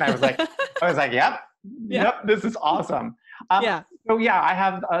God!" And I was like, "Yep, this is awesome." So I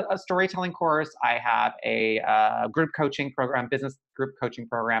have a storytelling course. I have a group coaching program, business group coaching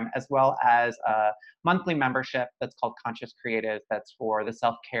program, as well as a monthly membership that's called Conscious Creatives. That's for the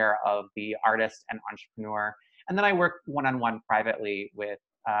self-care of the artist and entrepreneur. And then I work one-on-one privately with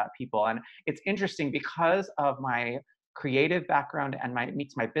people. And it's interesting because of my creative background and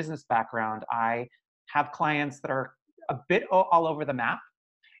my business background, I have clients that are a bit all over the map,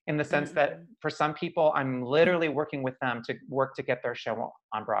 in the sense that for some people, I'm literally working with them to get their show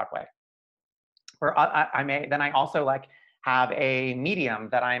on Broadway. Or I also have a medium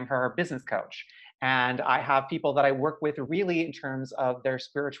that I'm her business coach. And I have people that I work with really in terms of their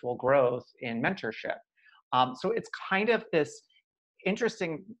spiritual growth in mentorship. So it's kind of this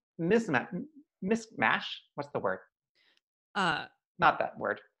interesting mismatch. What's the word? Uh, Not that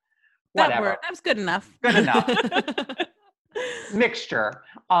word. That Whatever. word, that's good enough. Good enough. Mixture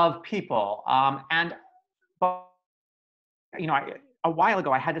of people. But a while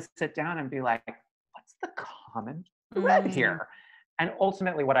ago, I had to sit down and be like, what's the common thread here? And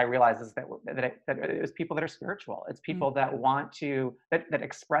ultimately, what I realized is that it was people that are spiritual. It's people that want to, that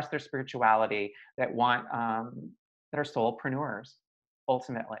express their spirituality, that want, that are soulpreneurs,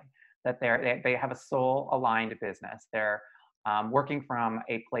 ultimately. That they have a soul-aligned business. They're working from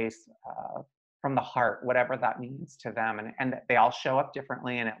a place from the heart, whatever that means to them. And they all show up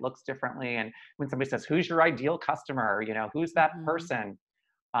differently and it looks differently. And when somebody says, who's your ideal customer? Who's that person?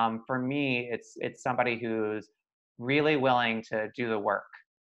 For me, it's somebody who's really willing to do the work.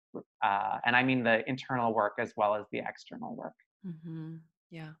 And I mean the internal work as well as the external work.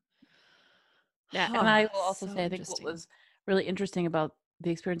 Yeah. Yeah. And I will also say, I think what was really interesting about the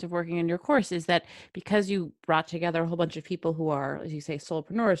experience of working in your course is that because you brought together a whole bunch of people who are, as you say,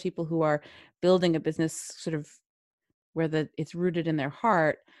 soulpreneurs, people who are building a business sort of where it's rooted in their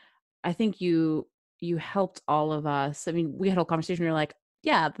heart. I think you helped all of us. I mean, we had a whole conversation. You're like,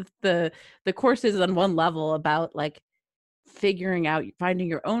 yeah, the course is on one level about like figuring out, finding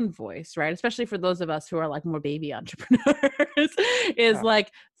your own voice, right? Especially for those of us who are like more baby entrepreneurs, is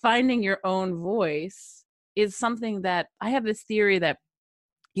like finding your own voice is something that I have this theory that,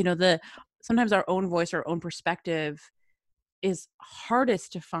 sometimes our own voice, our own perspective is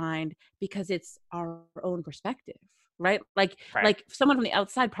hardest to find because it's our own perspective, right? Like someone from the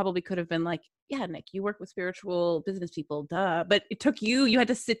outside probably could have been like, yeah, Nick, you work with spiritual business people, duh. But it took you had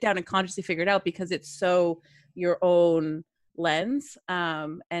to sit down and consciously figure it out because it's so your own lens.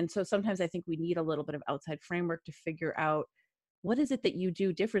 And so sometimes I think we need a little bit of outside framework to figure out what is it that you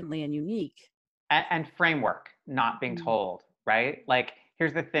do differently and unique. And framework, not being told, right? Like,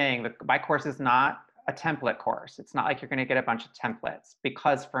 here's the thing, my course is not a template course. It's not like you're going to get a bunch of templates,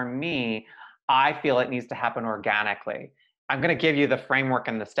 because for me, I feel it needs to happen organically. I'm going to give you the framework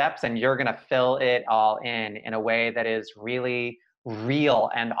and the steps, and you're going to fill it all in a way that is really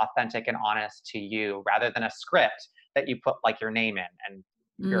real and authentic and honest to you, rather than a script that you put like your name in and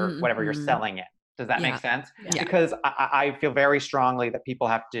your whatever you're selling in. Does that make sense? Yeah. Because I feel very strongly that people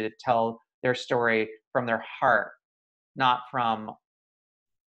have to tell their story from their heart, not from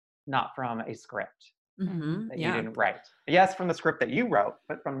a script that you didn't write. Yes, from the script that you wrote,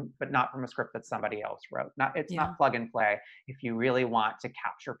 but not from a script that somebody else wrote. It's not plug and play if you really want to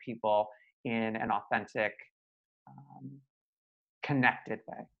capture people in an authentic, connected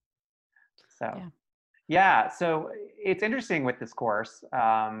way. So so it's interesting with this course.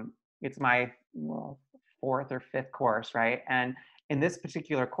 It's my fourth or fifth course, right? And in this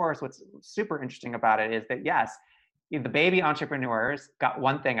particular course, what's super interesting about it is that, yes, the baby entrepreneurs got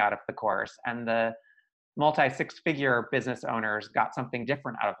one thing out of the course, and the multi-six-figure business owners got something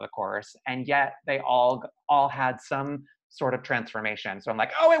different out of the course, and yet they all had some sort of transformation. So I'm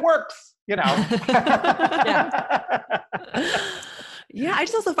like, oh, it works, Yeah, I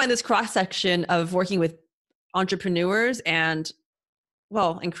just also find this cross-section of working with entrepreneurs and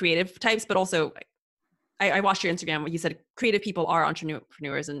creative types, but also I watched your Instagram where you said creative people are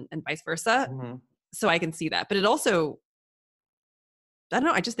entrepreneurs and vice versa. So I can see that. But it also, I don't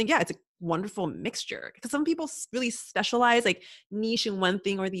know, I just think, it's a wonderful mixture, because some people really specialize, like niche in one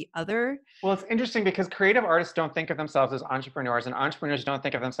thing or the other. Well, it's interesting because creative artists don't think of themselves as entrepreneurs, and entrepreneurs don't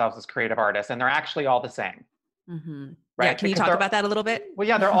think of themselves as creative artists, and they're actually all the same. Right? Yeah, can you talk about that a little bit? Well,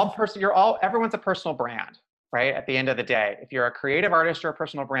 yeah, they're all everyone's a personal brand, right? At the end of the day, if you're a creative artist, you're a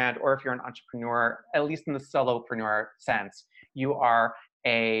personal brand, or if you're an entrepreneur, at least in the solopreneur sense, you are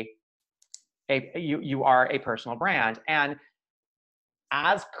a personal brand. And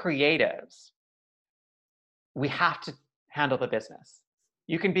as creatives, we have to handle the business.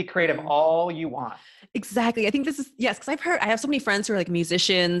 You can be creative all you want. Exactly. I think this is, because I have so many friends who are like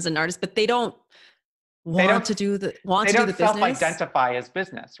musicians and artists, but they don't want to do the business. They don't self-identify as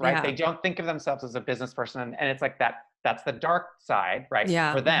business, right? Yeah. They don't think of themselves as a business person. And it's like that's the dark side, right?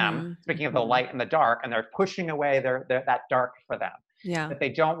 Yeah. For them, speaking of the light and the dark, and they're pushing away that dark for them. Yeah. But they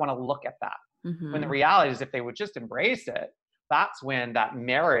don't want to look at that. When the reality is, if they would just embrace it, that's when that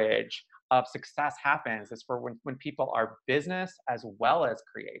marriage of success happens, is for when people are business as well as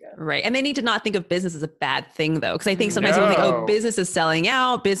creative. Right. And they need to not think of business as a bad thing, though. Because I think sometimes people think, oh, business is selling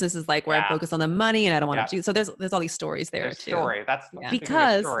out. Business is like where I'm focused on the money and I don't want to do. So there's all these stories there too. Story. That's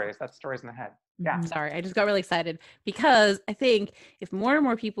because stories. That's stories in the head. Yeah. Sorry, I just got really excited because I think if more and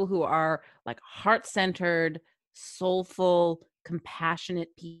more people who are like heart-centered, soulful, compassionate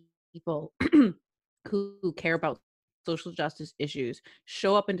people who care about social justice issues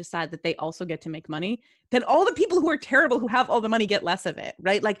show up and decide that they also get to make money, then all the people who are terrible, who have all the money, get less of it,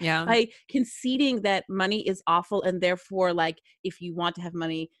 right? Like by conceding that money is awful and therefore like if you want to have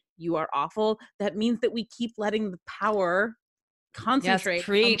money, you are awful, that means that we keep letting the power concentrate. Yes,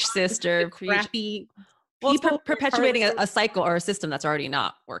 preach, sister, crappy well, people it's perpetuating a cycle or a system that's already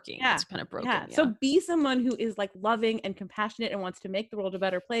not working. Yeah, it's kind of broken. Yeah. So be someone who is like loving and compassionate and wants to make the world a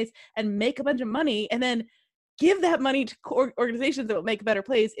better place and make a bunch of money, and then give that money to organizations that will make a better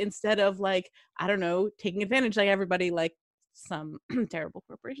place instead of like, I don't know, taking advantage like everybody, like some terrible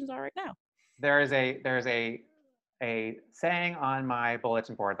corporations are right now. There's a saying on my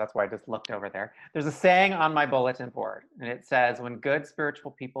bulletin board. That's why I just looked over there. There's a saying on my bulletin board, and it says, when good spiritual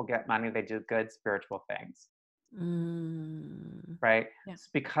people get money, they do good spiritual things. Right? Yeah. It's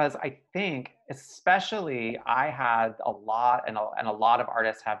because I think, especially I had a lot, and a lot of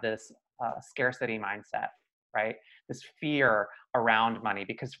artists have this scarcity mindset, right? This fear around money,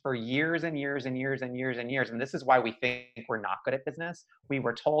 because for years and years and years and years and years, and this is why we think we're not good at business, we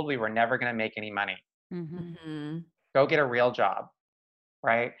were told we were never going to make any money. Go get a real job,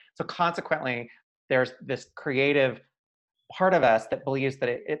 right? So consequently, there's this creative part of us that believes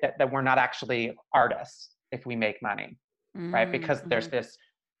that that we're not actually artists if we make money, right? Because there's this,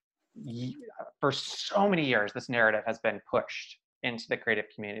 for so many years, this narrative has been pushed into the creative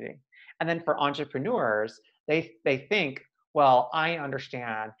community. And then for entrepreneurs, they think, well, I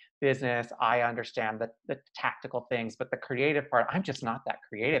understand business, I understand the tactical things, but the creative part, I'm just not that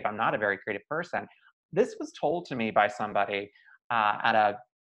creative. I'm not a very creative person. This was told to me by somebody at a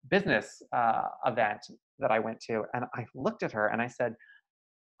business event that I went to, and I looked at her and I said,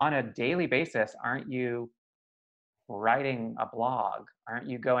 on a daily basis, aren't you writing a blog? Aren't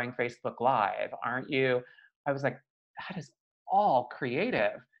you going Facebook Live? Aren't you? I was like, that is all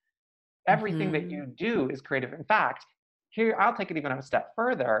creative. Everything that you do is creative. In fact, here, I'll take it even a step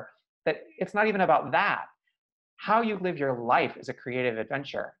further, that it's not even about that. How you live your life is a creative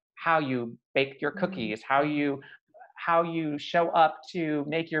adventure. How you bake your cookies, how you show up to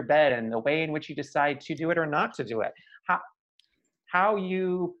make your bed, and the way in which you decide to do it or not to do it. How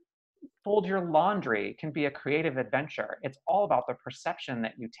you fold your laundry can be a creative adventure. It's all about the perception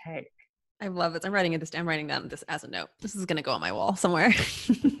that you take. I love it. I'm writing down this as a note. This is going to go on my wall somewhere.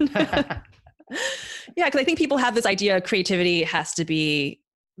 Yeah, because I think people have this idea creativity has to be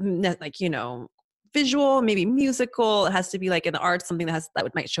like, visual, maybe musical. It has to be like in the arts, something that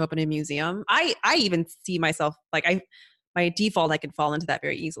might show up in a museum. I even see myself like by default, I can fall into that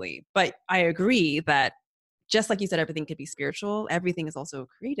very easily. But I agree that just like you said, everything could be spiritual. Everything is also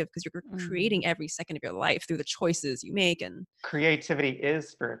creative because you're creating every second of your life through the choices you make. And creativity is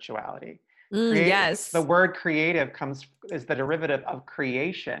spirituality. Yes. The word creative is the derivative of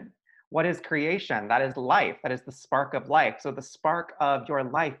creation. What is creation? That is life. That is the spark of life. So the spark of your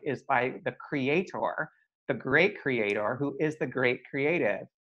life is by the creator, the great creator, who is the great creative.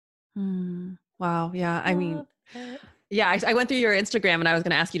 Wow. Yeah. I mean, yeah, I went through your Instagram and I was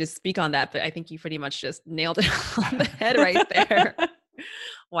going to ask you to speak on that, but I think you pretty much just nailed it on the head right there.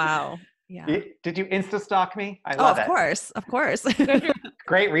 Wow. Yeah. Did you Insta stalk me? I love it. Of course.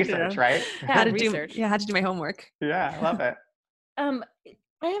 Great research, right? Had to do my homework. Yeah, I love it.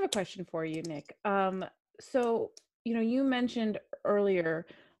 I have a question for you, Nick. So, you mentioned earlier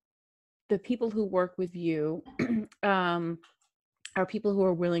the people who work with you are people who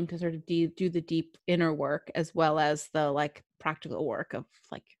are willing to sort of do the deep inner work as well as the like practical work of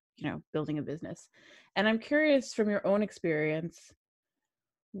like, building a business. And I'm curious, from your own experience,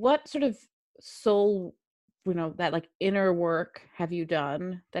 what sort of soul, that like inner work have you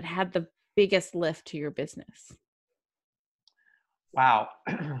done that had the biggest lift to your business? Wow.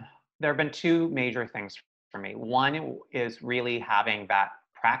 There have been two major things for me. One is really having that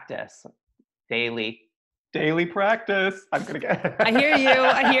practice, daily practice. I'm going to get I hear you.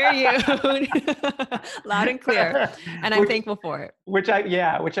 Loud and clear. And I'm thankful for it. Which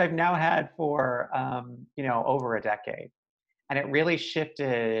I've now had for, over a decade. And it really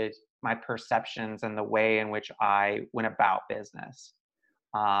shifted my perceptions and the way in which I went about business.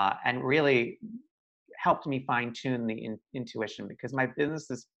 And really helped me fine tune the intuition, because my business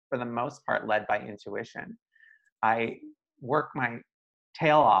is for the most part led by intuition. I work my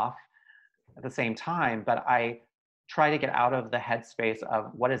tail off at the same time, but I try to get out of the headspace of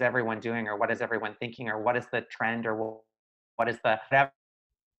what is everyone doing, or what is everyone thinking, or what is the trend, or what is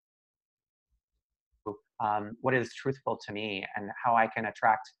what is truthful to me, and how I can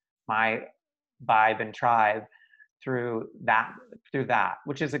attract my vibe and tribe through that,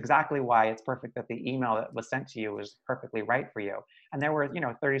 which is exactly why it's perfect that the email that was sent to you was perfectly right for you. And there were,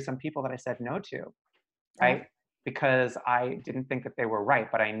 30 some people that I said no to, right? Because I didn't think that they were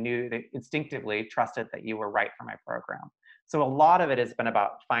right, but I knew that instinctively trusted that you were right for my program. So a lot of it has been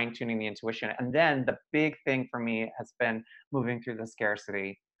about fine tuning the intuition. And then the big thing for me has been moving through the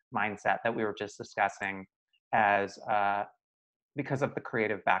scarcity mindset that we were just discussing as, because of the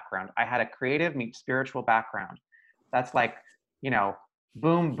creative background. I had a creative meet spiritual background. That's like,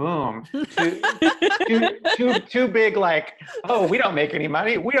 boom, boom, too big, like, oh, we don't make any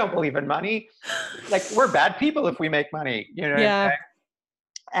money. We don't believe in money. Like, we're bad people if we make money, what I'm saying?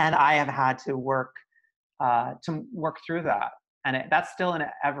 And I have had to work through that. And that's still an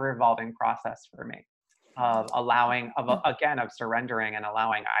ever evolving process for me of allowing, of surrendering and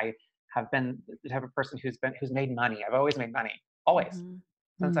allowing. I have been the type of person who's made money. I've always made money, always,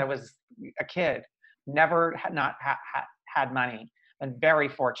 since I was a kid. Never had money. And very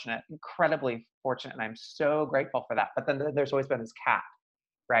fortunate, incredibly fortunate, and I'm so grateful for that. But then there's always been this cap,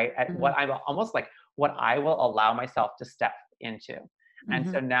 right? At what I'm almost like what I will allow myself to step into.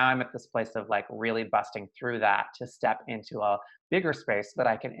 And so now I'm at this place of like really busting through that to step into a bigger space so that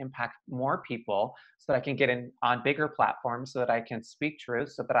I can impact more people, so that I can get in on bigger platforms, so that I can speak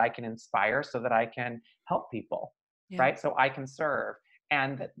truth, so that I can inspire, so that I can help people, right? So I can serve,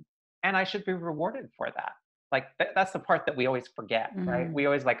 and I should be rewarded for that. Like that's the part that we always forget, right? We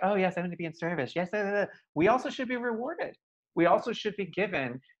always like, oh yes, I'm going to be in service. Yes, we also should be rewarded. We also should be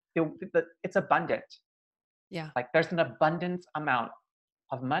given. It's abundant. Yeah. Like there's an abundance amount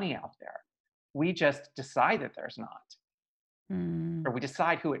of money out there. We just decide that there's not, or we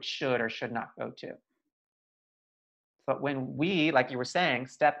decide who it should or should not go to. But when we, like you were saying,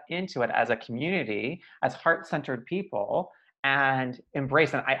 step into it as a community, as heart-centered people, and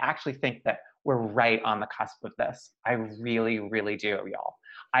embrace it, I actually think that we're right on the cusp of this. I really, really do, y'all.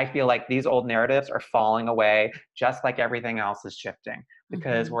 I feel like these old narratives are falling away, just like everything else is shifting,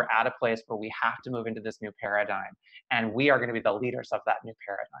 because we're at a place where we have to move into this new paradigm, and we are going to be the leaders of that new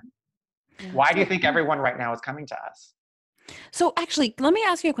paradigm. Why do you think everyone right now is coming to us? So actually, let me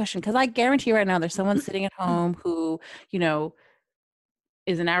ask you a question, because I guarantee right now there's someone sitting at home who,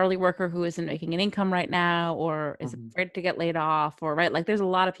 is an hourly worker who isn't making an income right now, or is afraid to get laid off, or right. Like there's a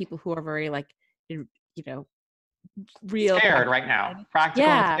lot of people who are very like, real scared right now, practical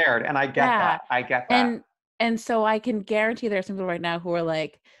and scared. And I get that. I get that. And so I can guarantee there are some people right now who are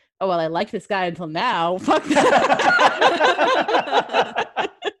like, oh, well, I liked this guy until now. Fuck that.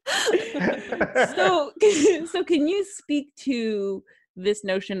 So can you speak to this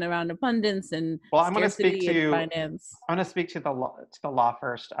notion around abundance and I'm going to speak to finance? I'm going to speak to the law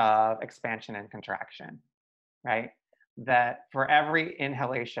first of expansion and contraction, right? That for every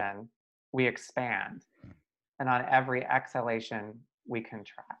inhalation we expand, and on every exhalation we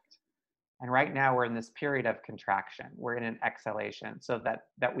contract. And right now we're in this period of contraction. We're in an exhalation, so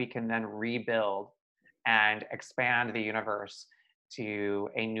that we can then rebuild and expand the universe to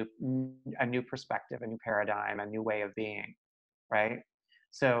a new perspective, a new paradigm, a new way of being, right?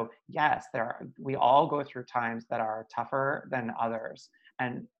 So yes, we all go through times that are tougher than others.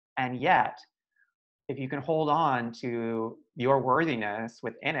 And yet, if you can hold on to your worthiness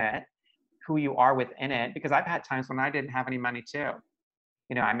within it, who you are within it, because I've had times when I didn't have any money too.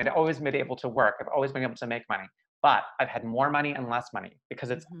 I've always been able to work. I've always been able to make money, but I've had more money and less money because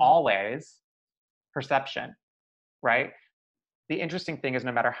it's always perception, right? The interesting thing is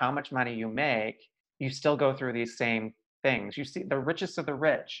no matter how much money you make, you still go through these same things. You see the richest of the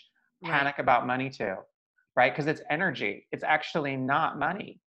rich panic about money too, right? Because it's energy. It's actually not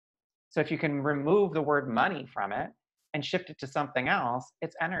money. So if you can remove the word money from it and shift it to something else,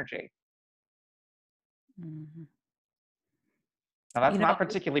 it's energy. Now that's not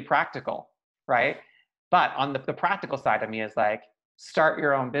particularly practical, right? But on the practical side of me is like, start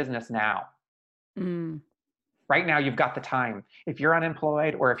your own business now. Right now, you've got the time. If you're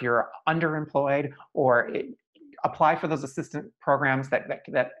unemployed, or if you're underemployed, or apply for those assistant programs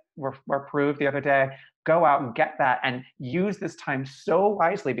that were approved the other day, go out and get that and use this time so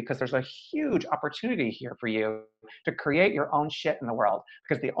wisely, because there's a huge opportunity here for you to create your own shit in the world.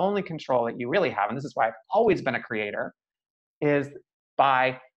 Because the only control that you really have, and this is why I've always been a creator, is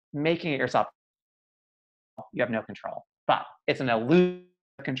by making it yourself. You have no control, but it's an illusion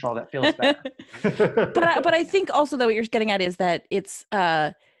of control that feels better. but I think also that what you're getting at is that it's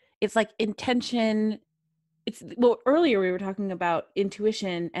like intention. Earlier we were talking about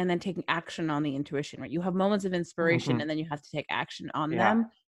intuition and then taking action on the intuition, right? You have moments of inspiration and then you have to take action on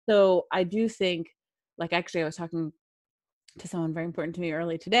them. So I do think, like, actually I was talking to someone very important to me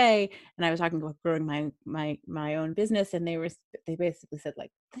early today, and I was talking about growing my own business, and they basically said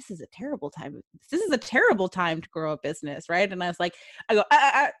like, this is a terrible time to grow a business, right? And I was like,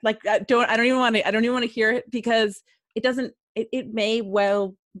 I don't even want to hear it, because it doesn't, it may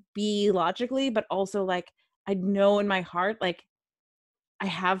well be logically, but also like I know in my heart, like I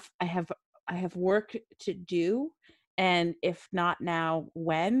have work to do, and if not now,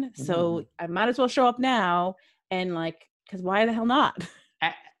 when? So I might as well show up now, and like, because why the hell not?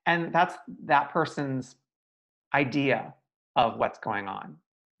 And that's that person's idea of what's going on.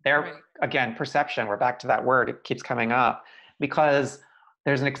 Their, again, perception, we're back to that word, it keeps coming up, because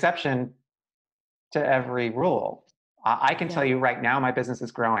there's an exception to every rule. I can tell you right now, my business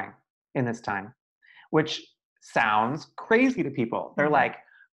is growing in this time, which sounds crazy to people. They're like,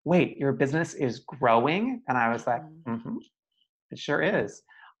 wait, your business is growing? And I was like, it sure is.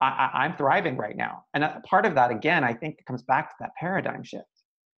 I'm thriving right now. And part of that, again, I think it comes back to that paradigm shift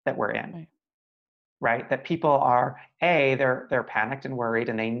that we're in, right? That people are, they're panicked and worried,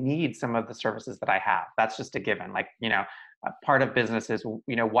 and they need some of the services that I have. That's just a given. Like, part of business is,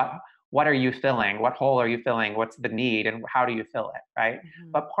 what are you filling? What hole are you filling? What's the need, and how do you fill it, right?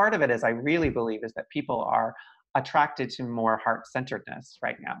 But part of it is, I really believe, is that people are attracted to more heart-centeredness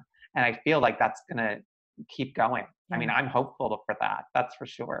right now. And I feel like that's gonna keep going. I mean, I'm hopeful for that. That's for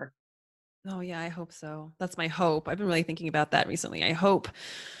sure. Oh yeah, I hope so. That's my hope. I've been really thinking about that recently. I hope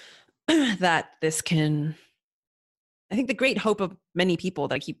that this can, I think the great hope of many people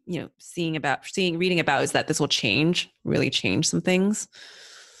that I keep, reading about, is that this will really change some things.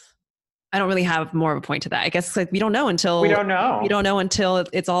 I don't really have more of a point to that. I guess it's like we don't know until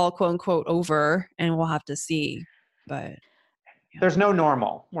it's all quote unquote over, and we'll have to see. But there's no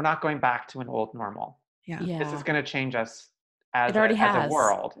normal. We're not going back to an old normal. This is going to change us as a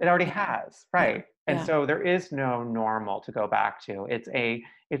world. It already has, right? And so there is no normal to go back to.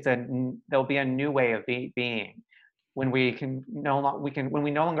 There'll be a new way of being when we no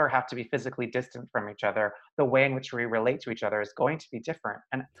longer have to be physically distant from each other. The way in which we relate to each other is going to be different,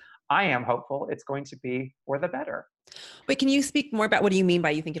 and I am hopeful it's going to be for the better. Wait, can you speak more about what do you mean by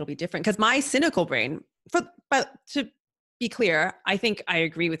you think it'll be different? Because my cynical brain, but to be clear, I think I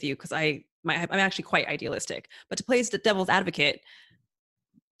agree with you, because I'm actually quite idealistic. But to play the devil's advocate,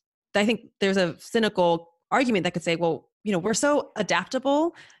 I think there's a cynical argument that could say, well, we're so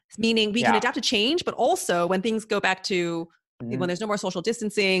adaptable, meaning we can adapt to change, but also when things go back to, when there's no more social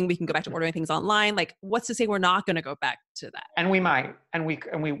distancing, we can go back to ordering things online. Like, what's to say we're not going to go back to that? And we might, and we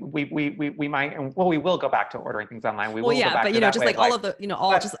might, and we will go back to ordering things online. We will go back but to that just like all of the,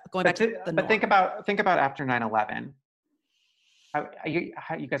 just going back to the norm. But think about after 9/11. You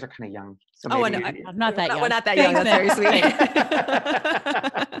guys are kind of young. So I'm not that young. We're not that young. That's very sweet.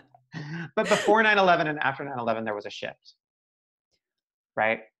 But before 9/11 and after 9/11, there was a shift,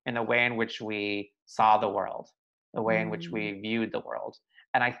 right? In the way in which we saw the world, the way in which we viewed the world.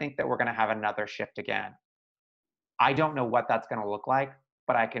 And I think that we're going to have another shift again. I don't know what that's going to look like,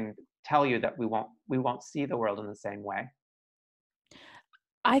 but I can tell you that we won't see the world in the same way.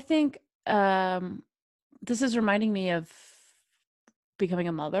 I think this is reminding me of becoming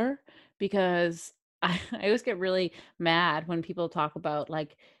a mother, because I always get really mad when people talk about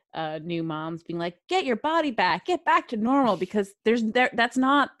like new moms being like, get your body back, get back to normal, because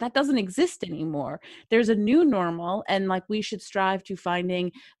that doesn't exist anymore. There's a new normal, and like we should strive to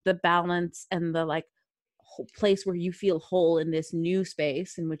finding the balance and the like place where you feel whole in this new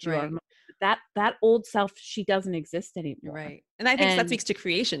space in which you are. That old self, she doesn't exist anymore. Right. And I think that speaks to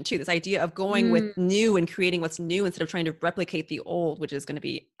creation too, this idea of going with new and creating what's new instead of trying to replicate the old, which is going to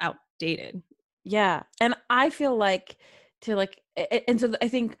be outdated. Yeah. And I feel like and so I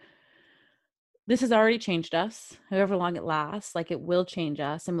think this has already changed us, however long it lasts. Like, it will change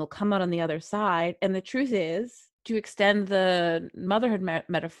us, and we'll come out on the other side. And the truth is, to extend the motherhood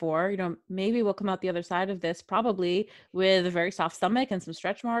metaphor, maybe we'll come out the other side of this probably with a very soft stomach and some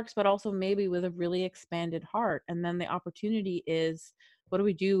stretch marks, but also maybe with a really expanded heart. And then the opportunity is, what do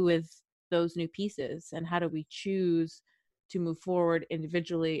we do with those new pieces, and how do we choose to move forward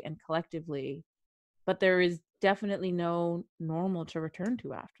individually and collectively? But there is definitely no normal to return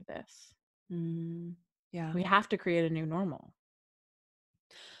to after this. Yeah, we have to create a new normal.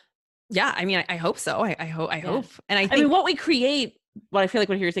 Yeah, I mean, I hope so. I hope, and I think what we create. What I feel like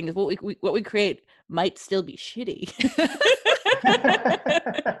what you're saying is what we create might still be shitty.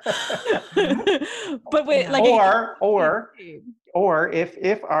 But wait, like, or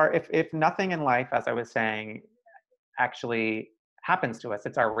if nothing in life, as I was saying, actually happens to us,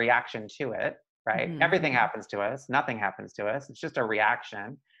 it's our reaction to it, right? Everything happens to us, nothing happens to us, it's just a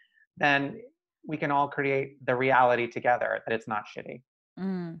reaction. Then we can all create the reality together that it's not shitty.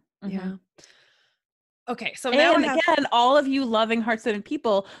 Yeah. Okay, so now and again, all of you loving, heart-centered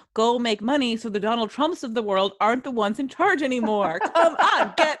people, go make money so the Donald Trumps of the world aren't the ones in charge anymore. Come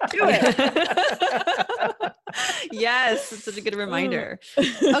on, get to it. Yes, it's such a good reminder.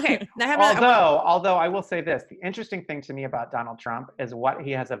 Okay, now I have although I will say this, the interesting thing to me about Donald Trump is what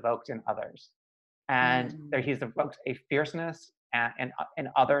he has evoked in others, and he's evoked a fierceness, and in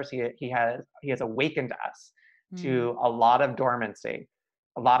others he has awakened us to a lot of dormancy,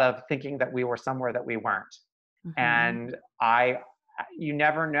 a lot of thinking that we were somewhere that we weren't. And you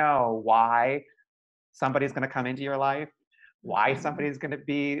never know why somebody's going to come into your life, why somebody's going to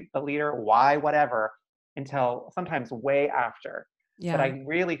be the leader, why whatever, until sometimes way after. But I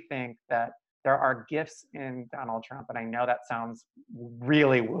really think that there are gifts in Donald Trump, and I know that sounds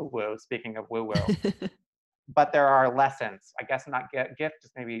really woo-woo, speaking of woo-woo, but there are lessons. I guess not gift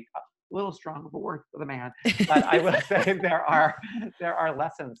is maybe a little strong of a word for the man, but I will say there are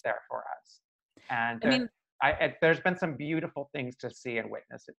lessons there for us. And there's been some beautiful things to see and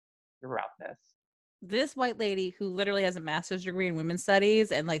witness throughout this. This white lady who literally has a master's degree in women's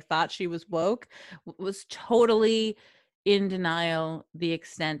studies and like thought she was woke was totally in denial the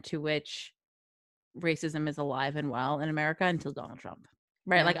extent to which racism is alive and well in America until Donald Trump.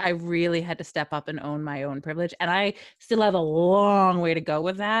 Right. Like I really had to step up and own my own privilege. And I still have a long way to go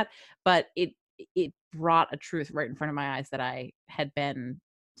with that. But it brought a truth right in front of my eyes that I had been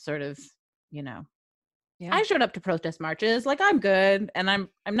sort of, I showed up to protest marches. Like I'm good. And I'm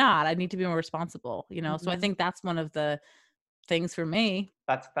not. I need to be more responsible, So I think that's one of the things for me.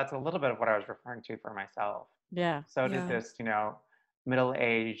 That's a little bit of what I was referring to for myself. Yeah. So did this,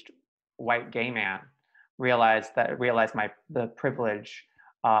 middle-aged white gay man realize the privilege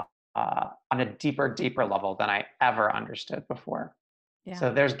on a deeper level than I ever understood before. Yeah.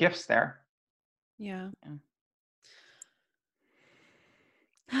 So there's gifts there. Yeah.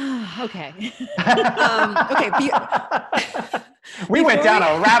 Okay. Okay. We went down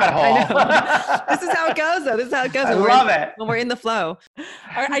a rabbit hole. I know. This is how it goes, though. This is how it goes. I love it. When we're in the flow.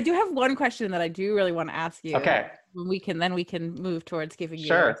 I do have one question that I do really want to ask you. Okay. We can move towards giving you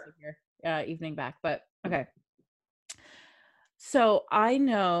sure. your evening back. But okay. So I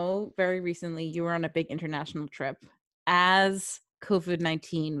know very recently you were on a big international trip as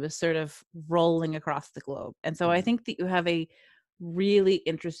COVID-19 was sort of rolling across the globe. And so I think that you have a really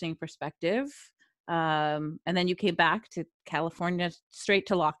interesting perspective. And then you came back to California straight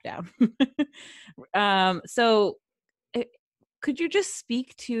to lockdown. So could you just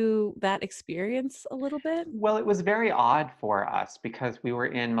speak to that experience a little bit? Well, it was very odd for us because we were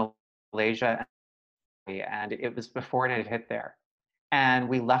in Malaysia and it was before it had hit there. And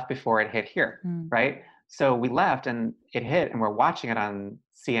we left before it hit here, right? So we left and it hit and we're watching it on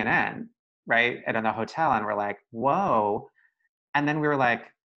CNN, right? And in the hotel and we're like, whoa. And then we were like,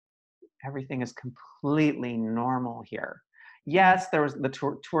 everything is completely normal here. Yes, there was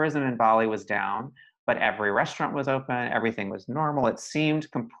the tourism in Bali was down, but every restaurant was open. Everything was normal. It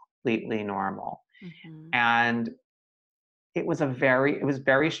seemed completely normal. And it was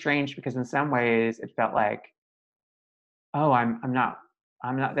very strange because in some ways it felt like, oh, I'm not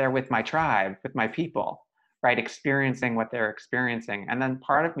there with my tribe, with my people, right? Experiencing what they're experiencing. And then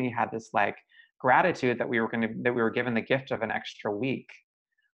part of me had this like gratitude that we were given the gift of an extra week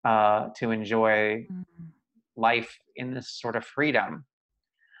to enjoy life in this sort of freedom.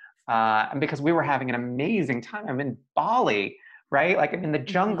 And because we were having an amazing time. I'm in Bali, right? Like I'm in the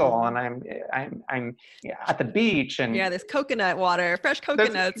jungle and I'm at the beach and there's coconut water, fresh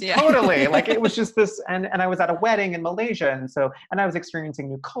coconuts. Yeah, totally. Like it was just this, and I was at a wedding in Malaysia, and I was experiencing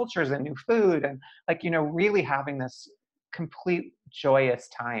new cultures and new food, and like really having this complete joyous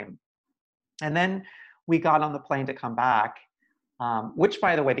time. And then we got on the plane to come back, which,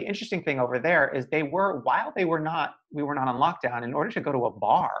 by the way, the interesting thing over there is we were not on lockdown. In order to go to a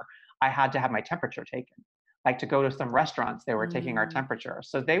bar, I had to have my temperature taken. Like to go to some restaurants, they were taking our temperature.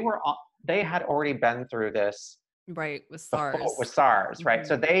 So they had already been through this, right, with SARS, right?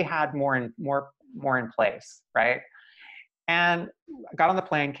 So they had more in place, right? And got on the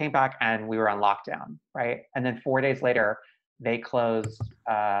plane, came back, and we were on lockdown, right? And then 4 days later, they closed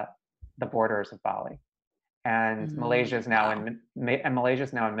the borders of Bali, and Malaysia is now in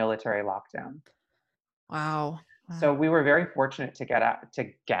military lockdown. Wow. So we were very fortunate to get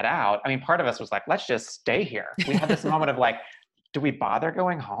out. I mean, part of us was like, let's just stay here. We had this moment of like, do we bother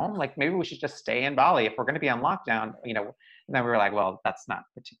going home? Like maybe we should just stay in Bali if we're going to be on lockdown, And then we were like, well, that's not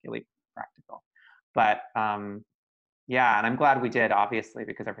particularly practical. But and I'm glad we did, obviously,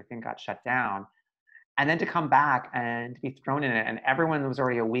 because everything got shut down. And then to come back and to be thrown in it, and everyone was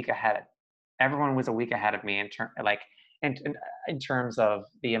already a week ahead. everyone was a week ahead of me in terms of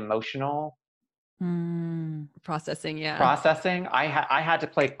the emotional Processing. Yeah. processing. I had to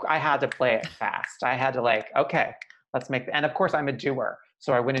play it fast. I had to okay, let's make, and of course I'm a doer.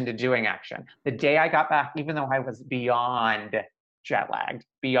 So I went into doing action. The day I got back, even though I was beyond jet lagged,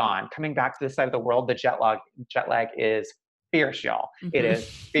 beyond coming back to this side of the world, the jet lag is fierce, y'all. It is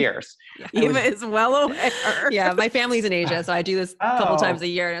fierce. Yeah. Eva is well aware. Yeah, my family's in Asia, so I do this a couple times a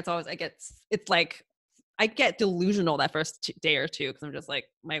year, and it's always it's like I get delusional that first day or two because I'm just like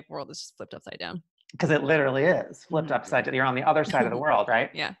my world is just flipped upside down. Because it literally is flipped upside down. You're on the other side of the world, right?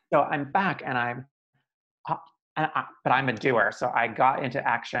 Yeah. So I'm back, and but I'm a doer. So I got into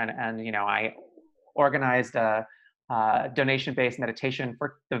action, and I organized a donation-based meditation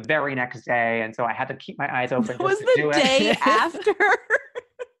for the very next day, and so I had to keep my eyes open. Was the day after?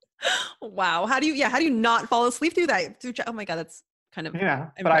 Wow. How do you not fall asleep through that? Oh my God, that's kind of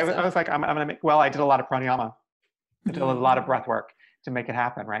But I was like, I'm gonna make. Well, I did a lot of pranayama. I did a lot of breath work to make it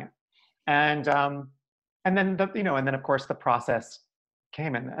happen, right? And then and then of course the process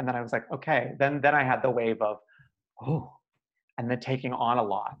came, and then I was like, okay. Then I had the wave of, and then taking on a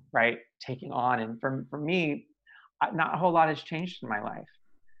lot, right? Taking on, and for me, not a whole lot has changed in my life.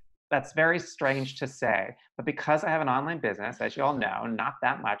 That's very strange to say, but because I have an online business, as you all know, not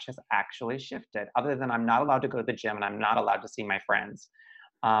that much has actually shifted, other than I'm not allowed to go to the gym and I'm not allowed to see my friends.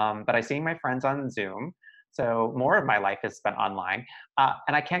 But I see my friends on Zoom. So more of my life is spent online.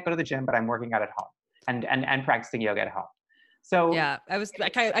 And I can't go to the gym, but I'm working out at home and practicing yoga at home. So yeah, I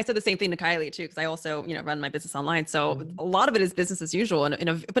said the same thing to Kylie too, because I also, run my business online. So a lot of it is business as usual,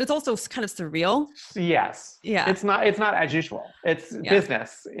 but it's also kind of surreal. Yes. Yeah. It's not as usual. It's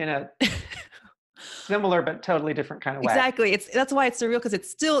business in a similar but totally different kind of way. Exactly. That's why it's surreal, because it's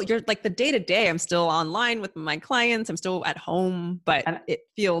still, you're like the day to day. I'm still online with my clients. I'm still at home, but it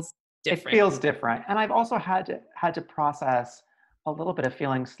feels different. It feels different, and I've also had to process a little bit of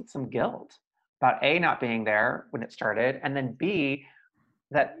feeling some guilt about A, not being there when it started, and then B,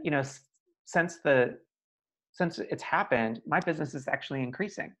 that since it's happened, my business is actually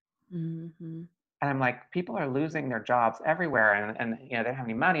increasing. Mm-hmm. And I'm like, people are losing their jobs everywhere, and they don't have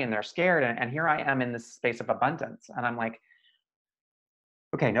any money, and they're scared, and here I am in this space of abundance, and I'm like,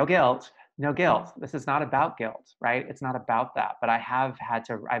 okay, no guilt. This is not about guilt, right? It's not about that. But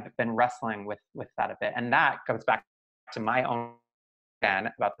I've been wrestling with that a bit, and that goes back to my own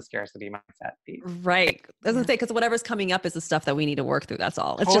about the scarcity mindset piece. Right. I was gonna say, because whatever's coming up is the stuff that we need to work through. That's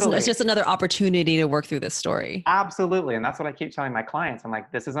all. It's Totally. it's just another opportunity to work through this story. Absolutely. And that's what I keep telling my clients. I'm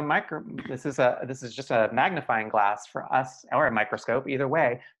like, this is just a magnifying glass for us, or a microscope, either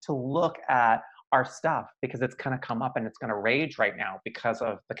way, to look at our stuff, because it's going to come up and it's going to rage right now because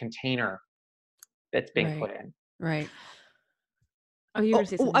of the container that's being put in. Right. Oh, you were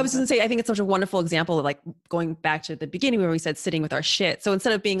saying something. I was going to say, I think it's such a wonderful example of going back to the beginning where we said sitting with our shit. So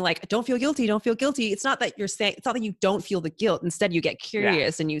instead of being like, don't feel guilty. It's not that it's not that you don't feel the guilt. Instead, you get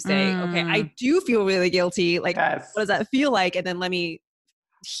curious and you say, okay, I do feel really guilty. What does that feel like? And then let me,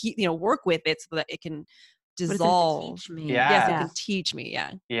 work with it so that it can dissolve. Teach me. Yes, it can teach me.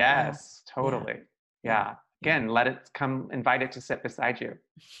 Yeah. Yes, totally. Yeah. Again, let it come, invite it to sit beside you.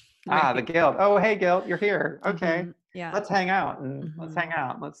 Right. The guilt. Oh, hey, guilt, you're here. Okay. Mm-hmm. Yeah. Let's hang out and let's hang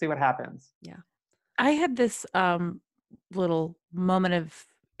out. Let's see what happens. Yeah. I had this little moment of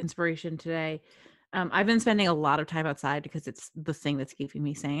inspiration today. I've been spending a lot of time outside because it's the thing that's keeping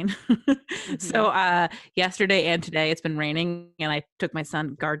me sane. So yesterday and today it's been raining, and I took my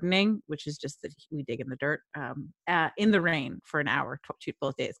son gardening, which is just that we dig in the dirt in the rain for an hour,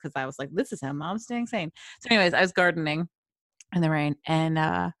 both days, because I was like, this is how mom's staying sane. So anyways, I was gardening in the rain, and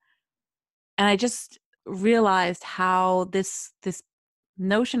I just realized how this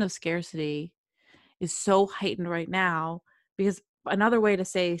notion of scarcity is so heightened right now, because another way to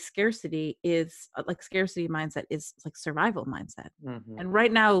say scarcity is scarcity mindset is like survival mindset. Mm-hmm. And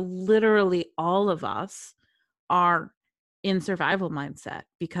right now, literally all of us are in survival mindset,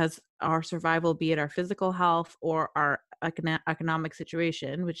 because our survival, be it our physical health or our economic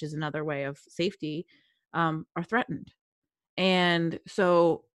situation, which is another way of safety, are threatened. And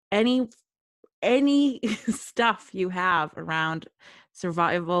so any stuff you have around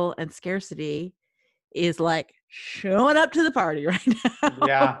survival and scarcity is like showing up to the party right now.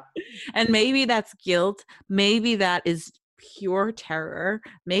 Yeah. And maybe that's guilt. Maybe that is pure terror.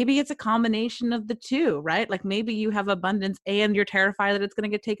 Maybe it's a combination of the two, right? Like maybe you have abundance and you're terrified that it's going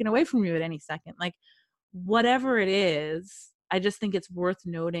to get taken away from you at any second. Like whatever it is, I just think it's worth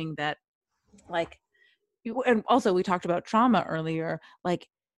noting that, and also we talked about trauma earlier,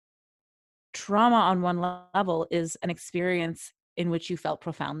 trauma on one level is an experience in which you felt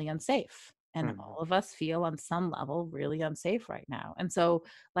profoundly unsafe. And all of us feel on some level really unsafe right now. And so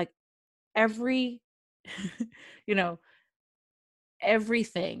like every, you know,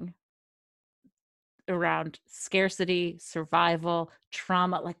 everything around scarcity, survival,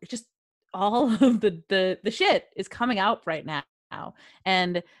 trauma, like just all of the shit is coming out right now.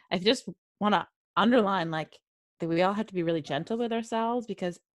 And I just want to underline like that we all have to be really gentle with ourselves,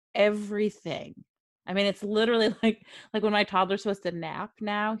 because everything, I mean, it's literally like when my toddler's supposed to nap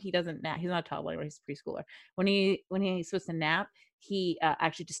now, he doesn't nap. He's not a toddler anymore, he's a preschooler. When he's supposed to nap, he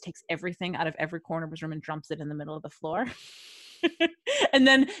actually just takes everything out of every corner of his room and dumps it in the middle of the floor. And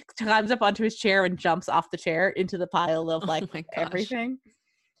then climbs up onto his chair and jumps off the chair into the pile of like everything.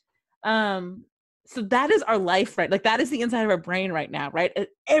 So that is our life, right? Like that is the inside of our brain right now, right?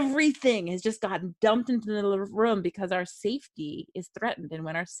 Everything has just gotten dumped into the middle of the room because our safety is threatened. And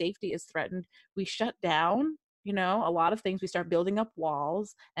when our safety is threatened, we shut down, you know, a lot of things. We start building up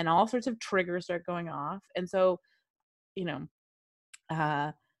walls and all sorts of triggers start going off. And so, you know,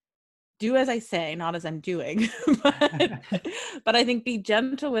 do as I say, not as I'm doing. But I think be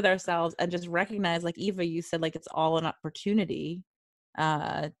gentle with ourselves and just recognize, like Eva, you said, like it's all an opportunity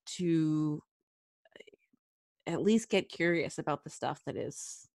to at least get curious about the stuff that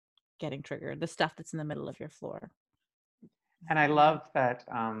is getting triggered, the stuff that's in the middle of your floor. And I love that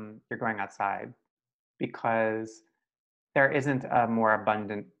you're going outside, because there isn't a more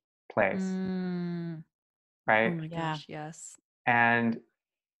abundant place, right? Oh my gosh, yes. And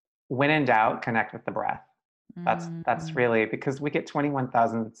when in doubt, connect with the breath. That's really, because we get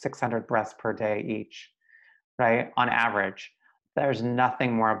 21,600 breaths per day each, right? On average. There's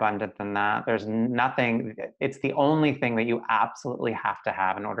nothing more abundant than that. There's nothing, it's the only thing that you absolutely have to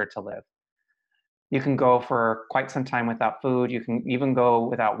have in order to live. You can go for quite some time without food. You can even go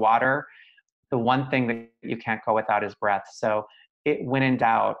without water. The one thing that you can't go without is breath. So when in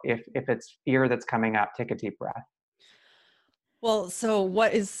doubt, if it's fear that's coming up, take a deep breath. Well,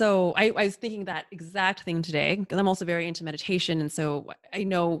 I was thinking that exact thing today, because I'm also very into meditation. And so I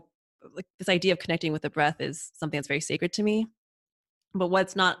know like this idea of connecting with the breath is something that's very sacred to me. But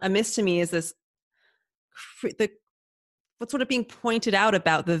what's not amiss to me is what's sort of being pointed out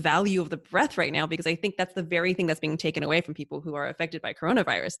about the value of the breath right now, because I think that's the very thing that's being taken away from people who are affected by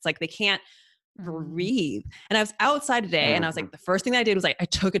coronavirus. It's like they can't breathe. And I was outside today and I was like, the first thing that I did was like, I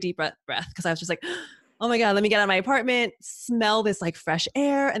took a deep breath because I was just like, oh my God, let me get out of my apartment, smell this like fresh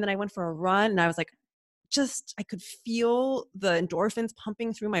air. And then I went for a run and I was like, I could feel the endorphins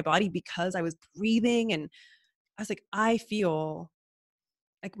pumping through my body because I was breathing. And I was like, I feel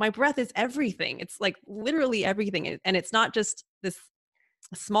like my breath is everything. It's like literally everything. And it's not just this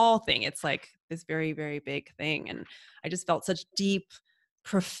small thing. It's like this very, very big thing. And I just felt such deep,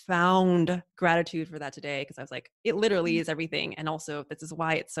 profound gratitude for that today, because I was like, it literally is everything. And also this is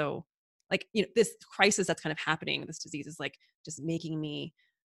why it's so like, you know, this crisis that's kind of happening, this disease is like just making me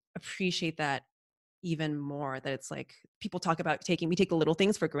appreciate that even more, that it's like people talk about we take the little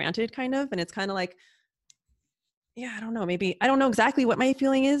things for granted kind of. And it's kind of like, yeah, I don't know. Maybe I don't know exactly what my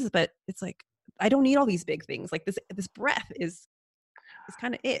feeling is, but it's like, I don't need all these big things. Like this breath is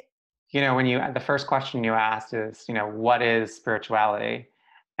kind of it. You know, the first question you asked is, you know, what is spirituality?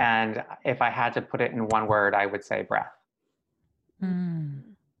 And if I had to put it in one word, I would say breath.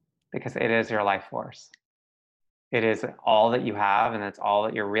 Because it is your life force. It is all that you have, and it's all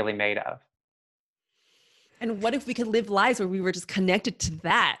that you're really made of. And what if we could live lives where we were just connected to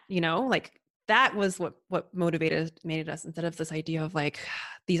that, you know, like that was what motivated us, instead of this idea of like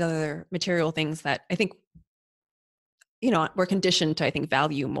these other material things that I think, you know, we're conditioned to, I think,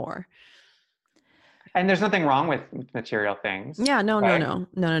 value more. And there's nothing wrong with material things. Yeah, no.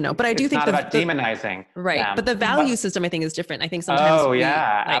 But I do think it's not about demonizing. Right. But the value system, I think, is different. I think sometimes. Oh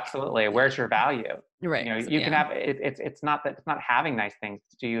yeah, absolutely. Where's your value? Right. You know, you can have it's not that it's not having nice things.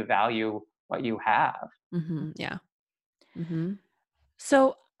 Do you value what you have? Yeah.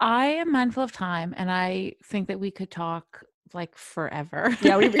 So I am mindful of time, and I think that we could talk like forever.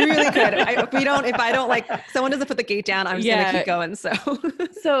 Yeah, we really could. If I don't like, someone doesn't put the gate down, I'm just gonna keep going.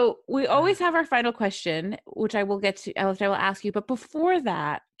 So we always have our final question, which I will get to, which I will ask you. But before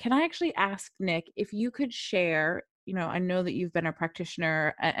that, can I actually ask Nick if you could share? You know, I know that you've been a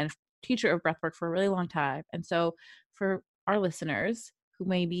practitioner and teacher of breathwork for a really long time, and so for our listeners who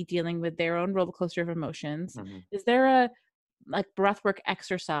may be dealing with their own roller coaster of emotions, is there a like breathwork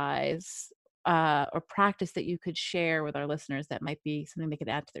exercise or practice that you could share with our listeners that might be something they could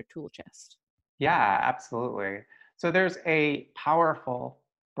add to their tool chest? Yeah, absolutely. So there's a powerful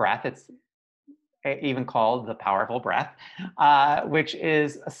breath. It's even called the powerful breath, which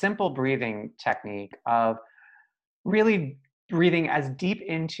is a simple breathing technique of really breathing as deep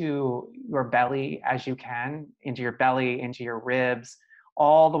into your belly as you can, into your belly, into your ribs,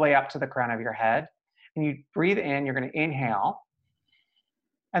 all the way up to the crown of your head. And you breathe in, you're going to inhale,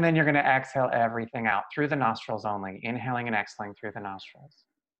 and then you're going to exhale everything out through the nostrils only, inhaling and exhaling through the nostrils.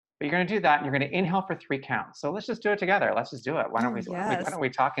 But you're going to do that, and you're going to inhale for 3 counts. So let's just do it together. Let's just do it. Why don't we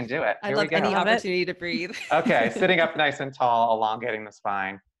talk and do it? I love any opportunity to breathe. Okay, sitting up nice and tall, elongating the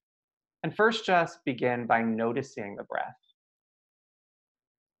spine. And first, just begin by noticing the breath.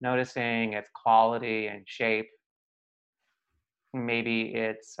 Noticing its quality and shape. Maybe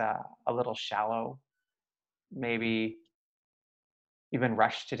it's a little shallow. Maybe you've been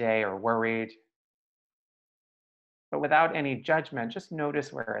rushed today or worried. But without any judgment, just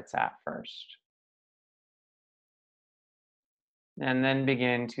notice where it's at first. And then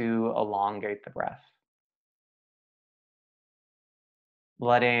begin to elongate the breath.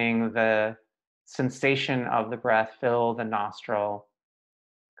 Letting the sensation of the breath fill the nostril,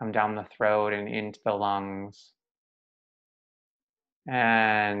 come down the throat and into the lungs.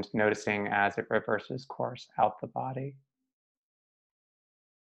 And noticing as it reverses course out the body.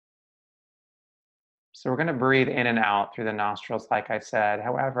 So we're going to breathe in and out through the nostrils, like I said.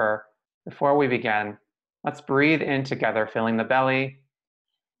 However, before we begin, let's breathe in together, filling the belly,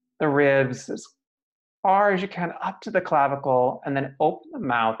 the ribs, as far as you can up to the clavicle, and then open the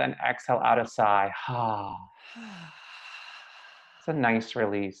mouth and exhale out a sigh. It's a nice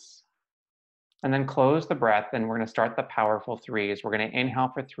release. And then close the breath, and we're going to start the powerful 3s. We're going to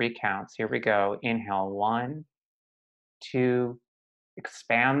inhale for 3 counts. Here we go. Inhale, 1, 2,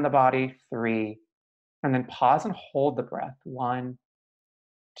 expand the body, 3, and then pause and hold the breath. 1,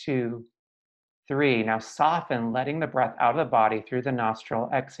 2, 3. Now soften, letting the breath out of the body through the nostril.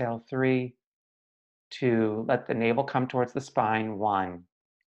 Exhale, 3, 2. Let the navel come towards the spine. 1.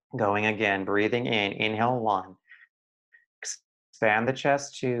 Going again, breathing in. Inhale, 1. Expand the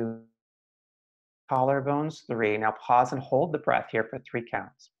chest, 2. Collarbones, 3. Now pause and hold the breath here for 3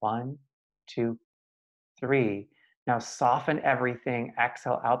 counts. 1, 2, 3. Now soften everything.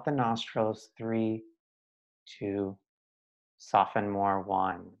 Exhale out the nostrils. 3, 2. Soften more.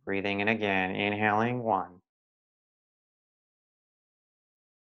 1. Breathing in again. Inhaling. 1.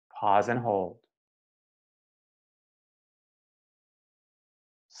 Pause and hold.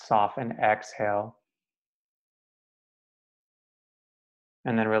 Soften. Exhale.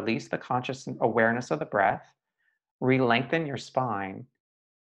 And then release the conscious awareness of the breath. Re-lengthen your spine.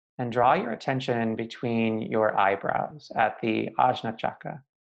 And draw your attention between your eyebrows at the Ajna Chakra.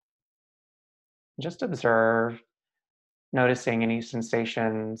 Just observe, noticing any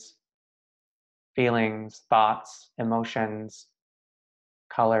sensations, feelings, thoughts, emotions,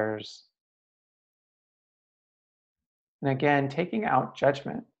 colors. And again, taking out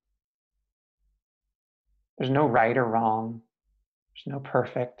judgment. There's no right or wrong. There's no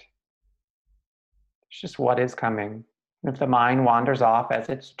perfect. It's just what is coming. And if the mind wanders off as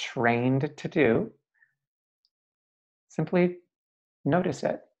it's trained to do, simply notice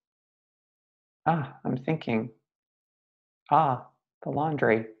it. I'm thinking. The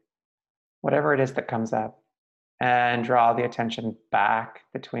laundry. Whatever it is that comes up. And draw the attention back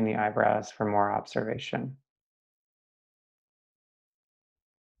between the eyebrows for more observation.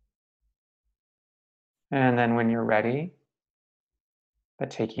 And then when you're ready, but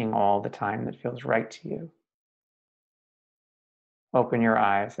taking all the time that feels right to you, open your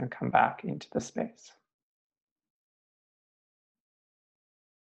eyes and come back into the space.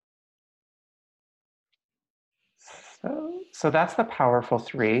 So that's the powerful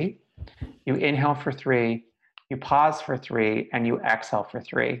 3. You inhale for 3, you pause for 3, and you exhale for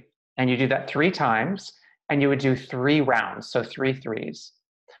 3. And you do that 3 times, and you would do 3 rounds, so 3 3s.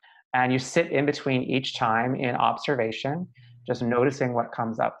 And you sit in between each time in observation, just noticing what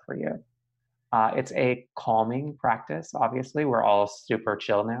comes up for you. It's a calming practice. Obviously, we're all super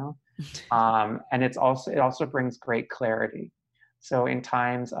chill now. And it also brings great clarity. So in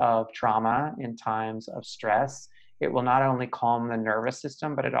times of trauma, in times of stress, it will not only calm the nervous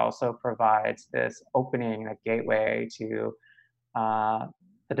system, but it also provides this opening, a gateway to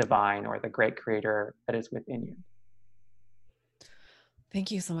the divine or the great creator that is within you.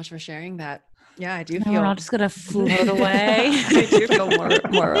 Thank you so much for sharing that. Yeah, I do feel. We're all just gonna float away. I do feel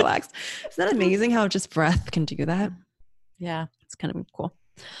more relaxed. Isn't that amazing how just breath can do that? Yeah, it's kind of cool.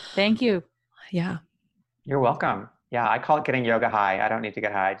 Thank you. Yeah, you're welcome. Yeah, I call it getting yoga high. I don't need to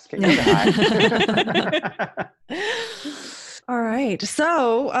get high. Just get yoga high. All right.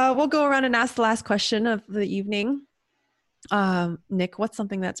 So we'll go around and ask the last question of the evening. Nick, what's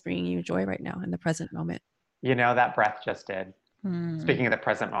something that's bringing you joy right now in the present moment? That breath just did. Speaking of the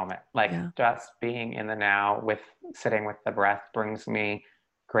present moment, like just being in the now with sitting with the breath brings me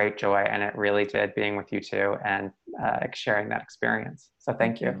great joy. And it really did being with you too and sharing that experience. So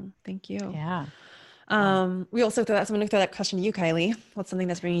thank you. Thank you. Yeah. We also throw that question to you, Kylie. What's something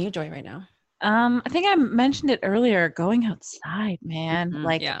that's bringing you joy right now? I think I mentioned it earlier, going outside, man.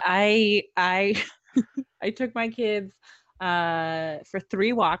 Like I I took my kids for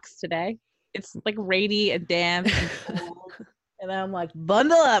 3 walks today. It's like rainy and damp and cold. And I'm like,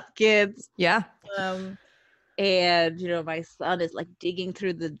 bundle up, kids. Yeah. And my son is like digging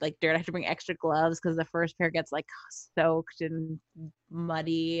through the dirt. I have to bring extra gloves because the first pair gets like soaked and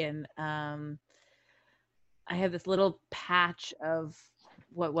muddy. And I have this little patch of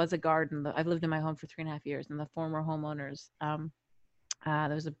what was a garden. I've lived in my home for 3.5 years, and the former homeowners,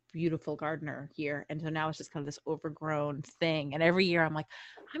 there was a beautiful gardener here, and so now it's just kind of this overgrown thing. And every year I'm like,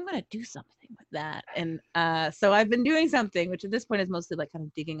 I'm gonna do something with that. And so I've been doing something, which at this point is mostly like kind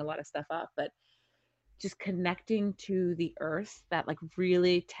of digging a lot of stuff up, but just connecting to the earth, that like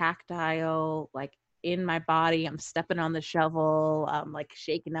really tactile, like in my body. I'm stepping on the shovel, I'm like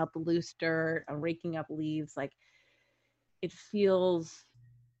shaking out the loose dirt, I'm raking up leaves. Like it feels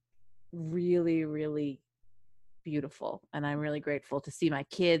really, really beautiful. And I'm really grateful to see my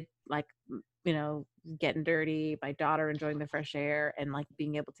kid like getting dirty, my daughter enjoying the fresh air, and like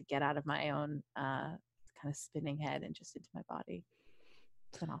being able to get out of my own kind of spinning head and just into my body.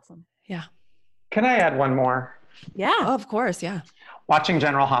 It's been awesome. Yeah. Can I add one more? Yeah. Oh, of course. Yeah. Watching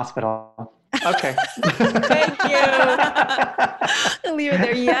General Hospital. Okay. Thank you. I'll leave it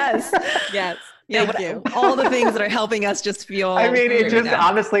there. Yes. Yes. Yeah. Thank you. All the things that are helping us just feel. I mean, it just now.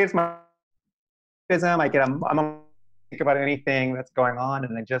 honestly, it's my I'm a think about anything that's going on,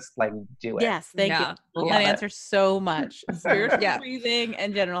 and I just like do it. Yes, thank you. That answers so much. Spiritual breathing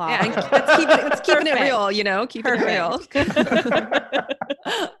and general hospital. It's keeping it real, keeping it real.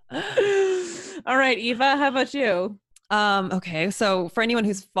 All right, Eva, how about you? Okay, so for anyone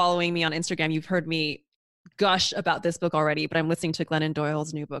who's following me on Instagram, you've heard me gush about this book already, but I'm listening to Glennon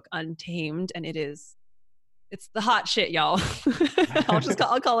Doyle's new book, Untamed, and it's the hot shit, y'all.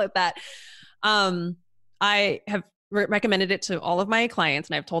 I'll call it that. I have recommended it to all of my clients,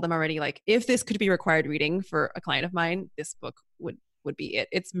 and I've told them already, like, if this could be required reading for a client of mine, this book would be it.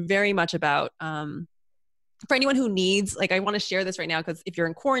 It's very much about, for anyone who needs, like, I want to share this right now, because if you're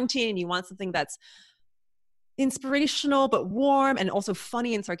in quarantine and you want something that's inspirational, but warm and also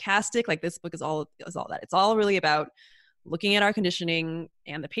funny and sarcastic, like this book is all that. It's all really about looking at our conditioning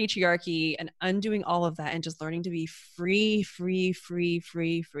and the patriarchy and undoing all of that and just learning to be free,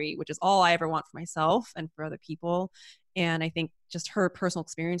 which is all I ever want for myself and for other people. And I think just her personal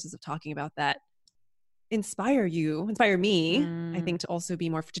experiences of talking about that inspire me, I think, to also be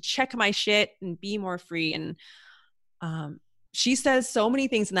more, to check my shit and be more free. And she says so many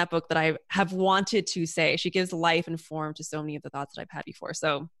things in that book that I have wanted to say. She gives life and form to so many of the thoughts that I've had before.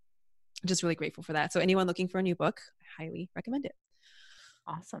 So I'm just really grateful for that. So anyone looking for a new book, I highly recommend it.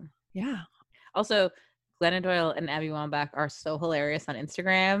 Awesome. Yeah. Also, Glennon Doyle and Abby Wambach are so hilarious on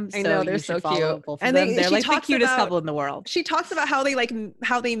Instagram. I know, they're so cute. Both of them. They're like the cutest couple in the world. She talks about how they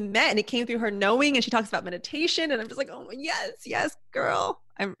met, and it came through her knowing, and she talks about meditation, and I'm just like, oh, yes, girl.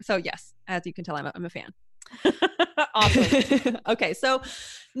 Yes, as you can tell, I'm a fan. Awesome. Okay, so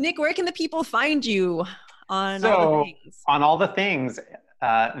Nick, where can the people find you on all the things? On all the things,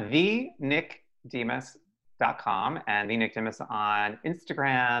 thenickdemus.com and the Nick Demus on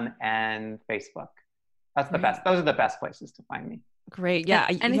Instagram and Facebook. That's the best. Those are the best places to find me. Great. Yeah.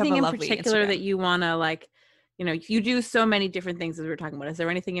 Anything in particular that you want to, like, you do so many different things as we were talking about. Is there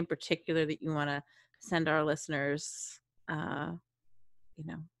anything in particular that you want to send our listeners,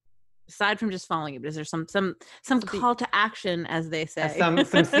 aside from just following you, but is there some call to action, as they say? Some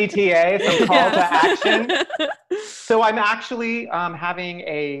CTA, some call to action. So I'm actually having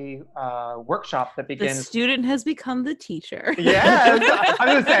a workshop that begins. The student has become the teacher. Yes, I'm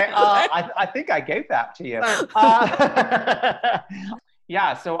going to say, I think I gave that to you.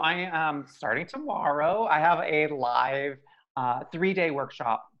 Yeah, so I am starting tomorrow. I have a live 3-day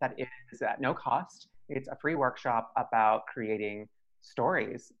workshop that is at no cost. It's a free workshop about creating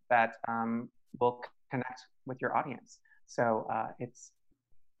stories that will connect with your audience. So it's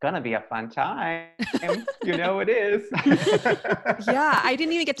gonna be a fun time. It is. Yeah, I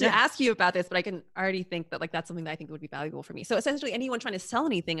didn't even get to ask you about this, but I can already think that, like, that's something that I think would be valuable for me. So essentially, anyone trying to sell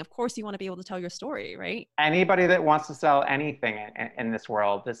anything, of course you want to be able to tell your story, right? Anybody that wants to sell anything in this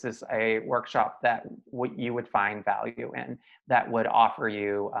world, this is a workshop that you would find value in, that would offer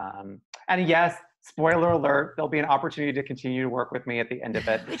you, and yes, Spoiler alert, there'll be an opportunity to continue to work with me at the end of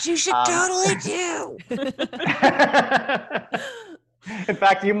it. Which you should totally do. In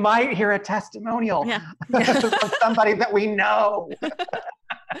fact, you might hear a testimonial from somebody that we know.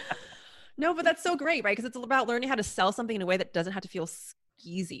 No, but that's so great, right? Because it's about learning how to sell something in a way that doesn't have to feel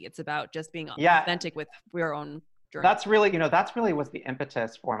skeezy. It's about just being authentic with your own journey. That's really was the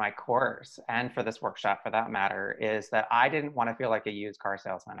impetus for my course and for this workshop, for that matter, is that I didn't want to feel like a used car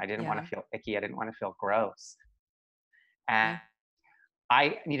salesman. I didn't want to feel icky. I didn't want to feel gross. And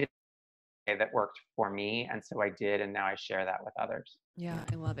I needed a way that worked for me. And so I did. And now I share that with others. Yeah,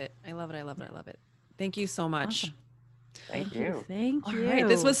 I love it. I love it. I love it. I love it. Thank you so much. Awesome. Thank you. Thank you. All right.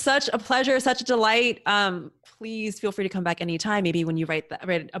 This was such a pleasure, such a delight. Please feel free to come back anytime. Maybe when you write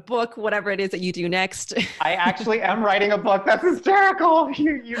a book, whatever it is that you do next. I actually am writing a book. That's hysterical.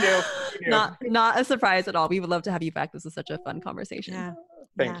 You knew. Not a surprise at all. We would love to have you back. This was such a fun conversation. Yeah.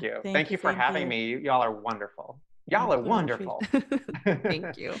 Thank you. Thank you for having me. Y'all are wonderful. Y'all are wonderful.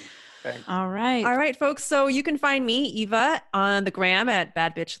 Thank you. Thanks. All right. All right, folks. So you can find me, Eva, on the gram at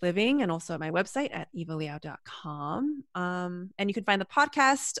Bad Bitch Living, and also at my website at evaliao.com. And you can find the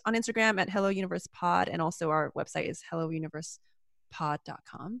podcast on Instagram at Hello Universe Pod, and also our website is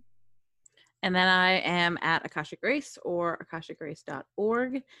hellouniversepod.com. And then I am at Akasha Grace or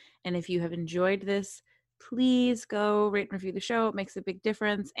akashagrace.org. And if you have enjoyed this, please go rate and review the show. It makes a big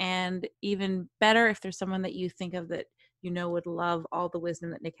difference. And even better, if there's someone that you think of that you know would love all the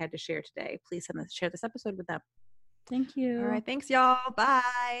wisdom that Nick had to share today, please share this episode with them. Thank you. All right. Thanks, y'all.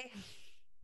 Bye.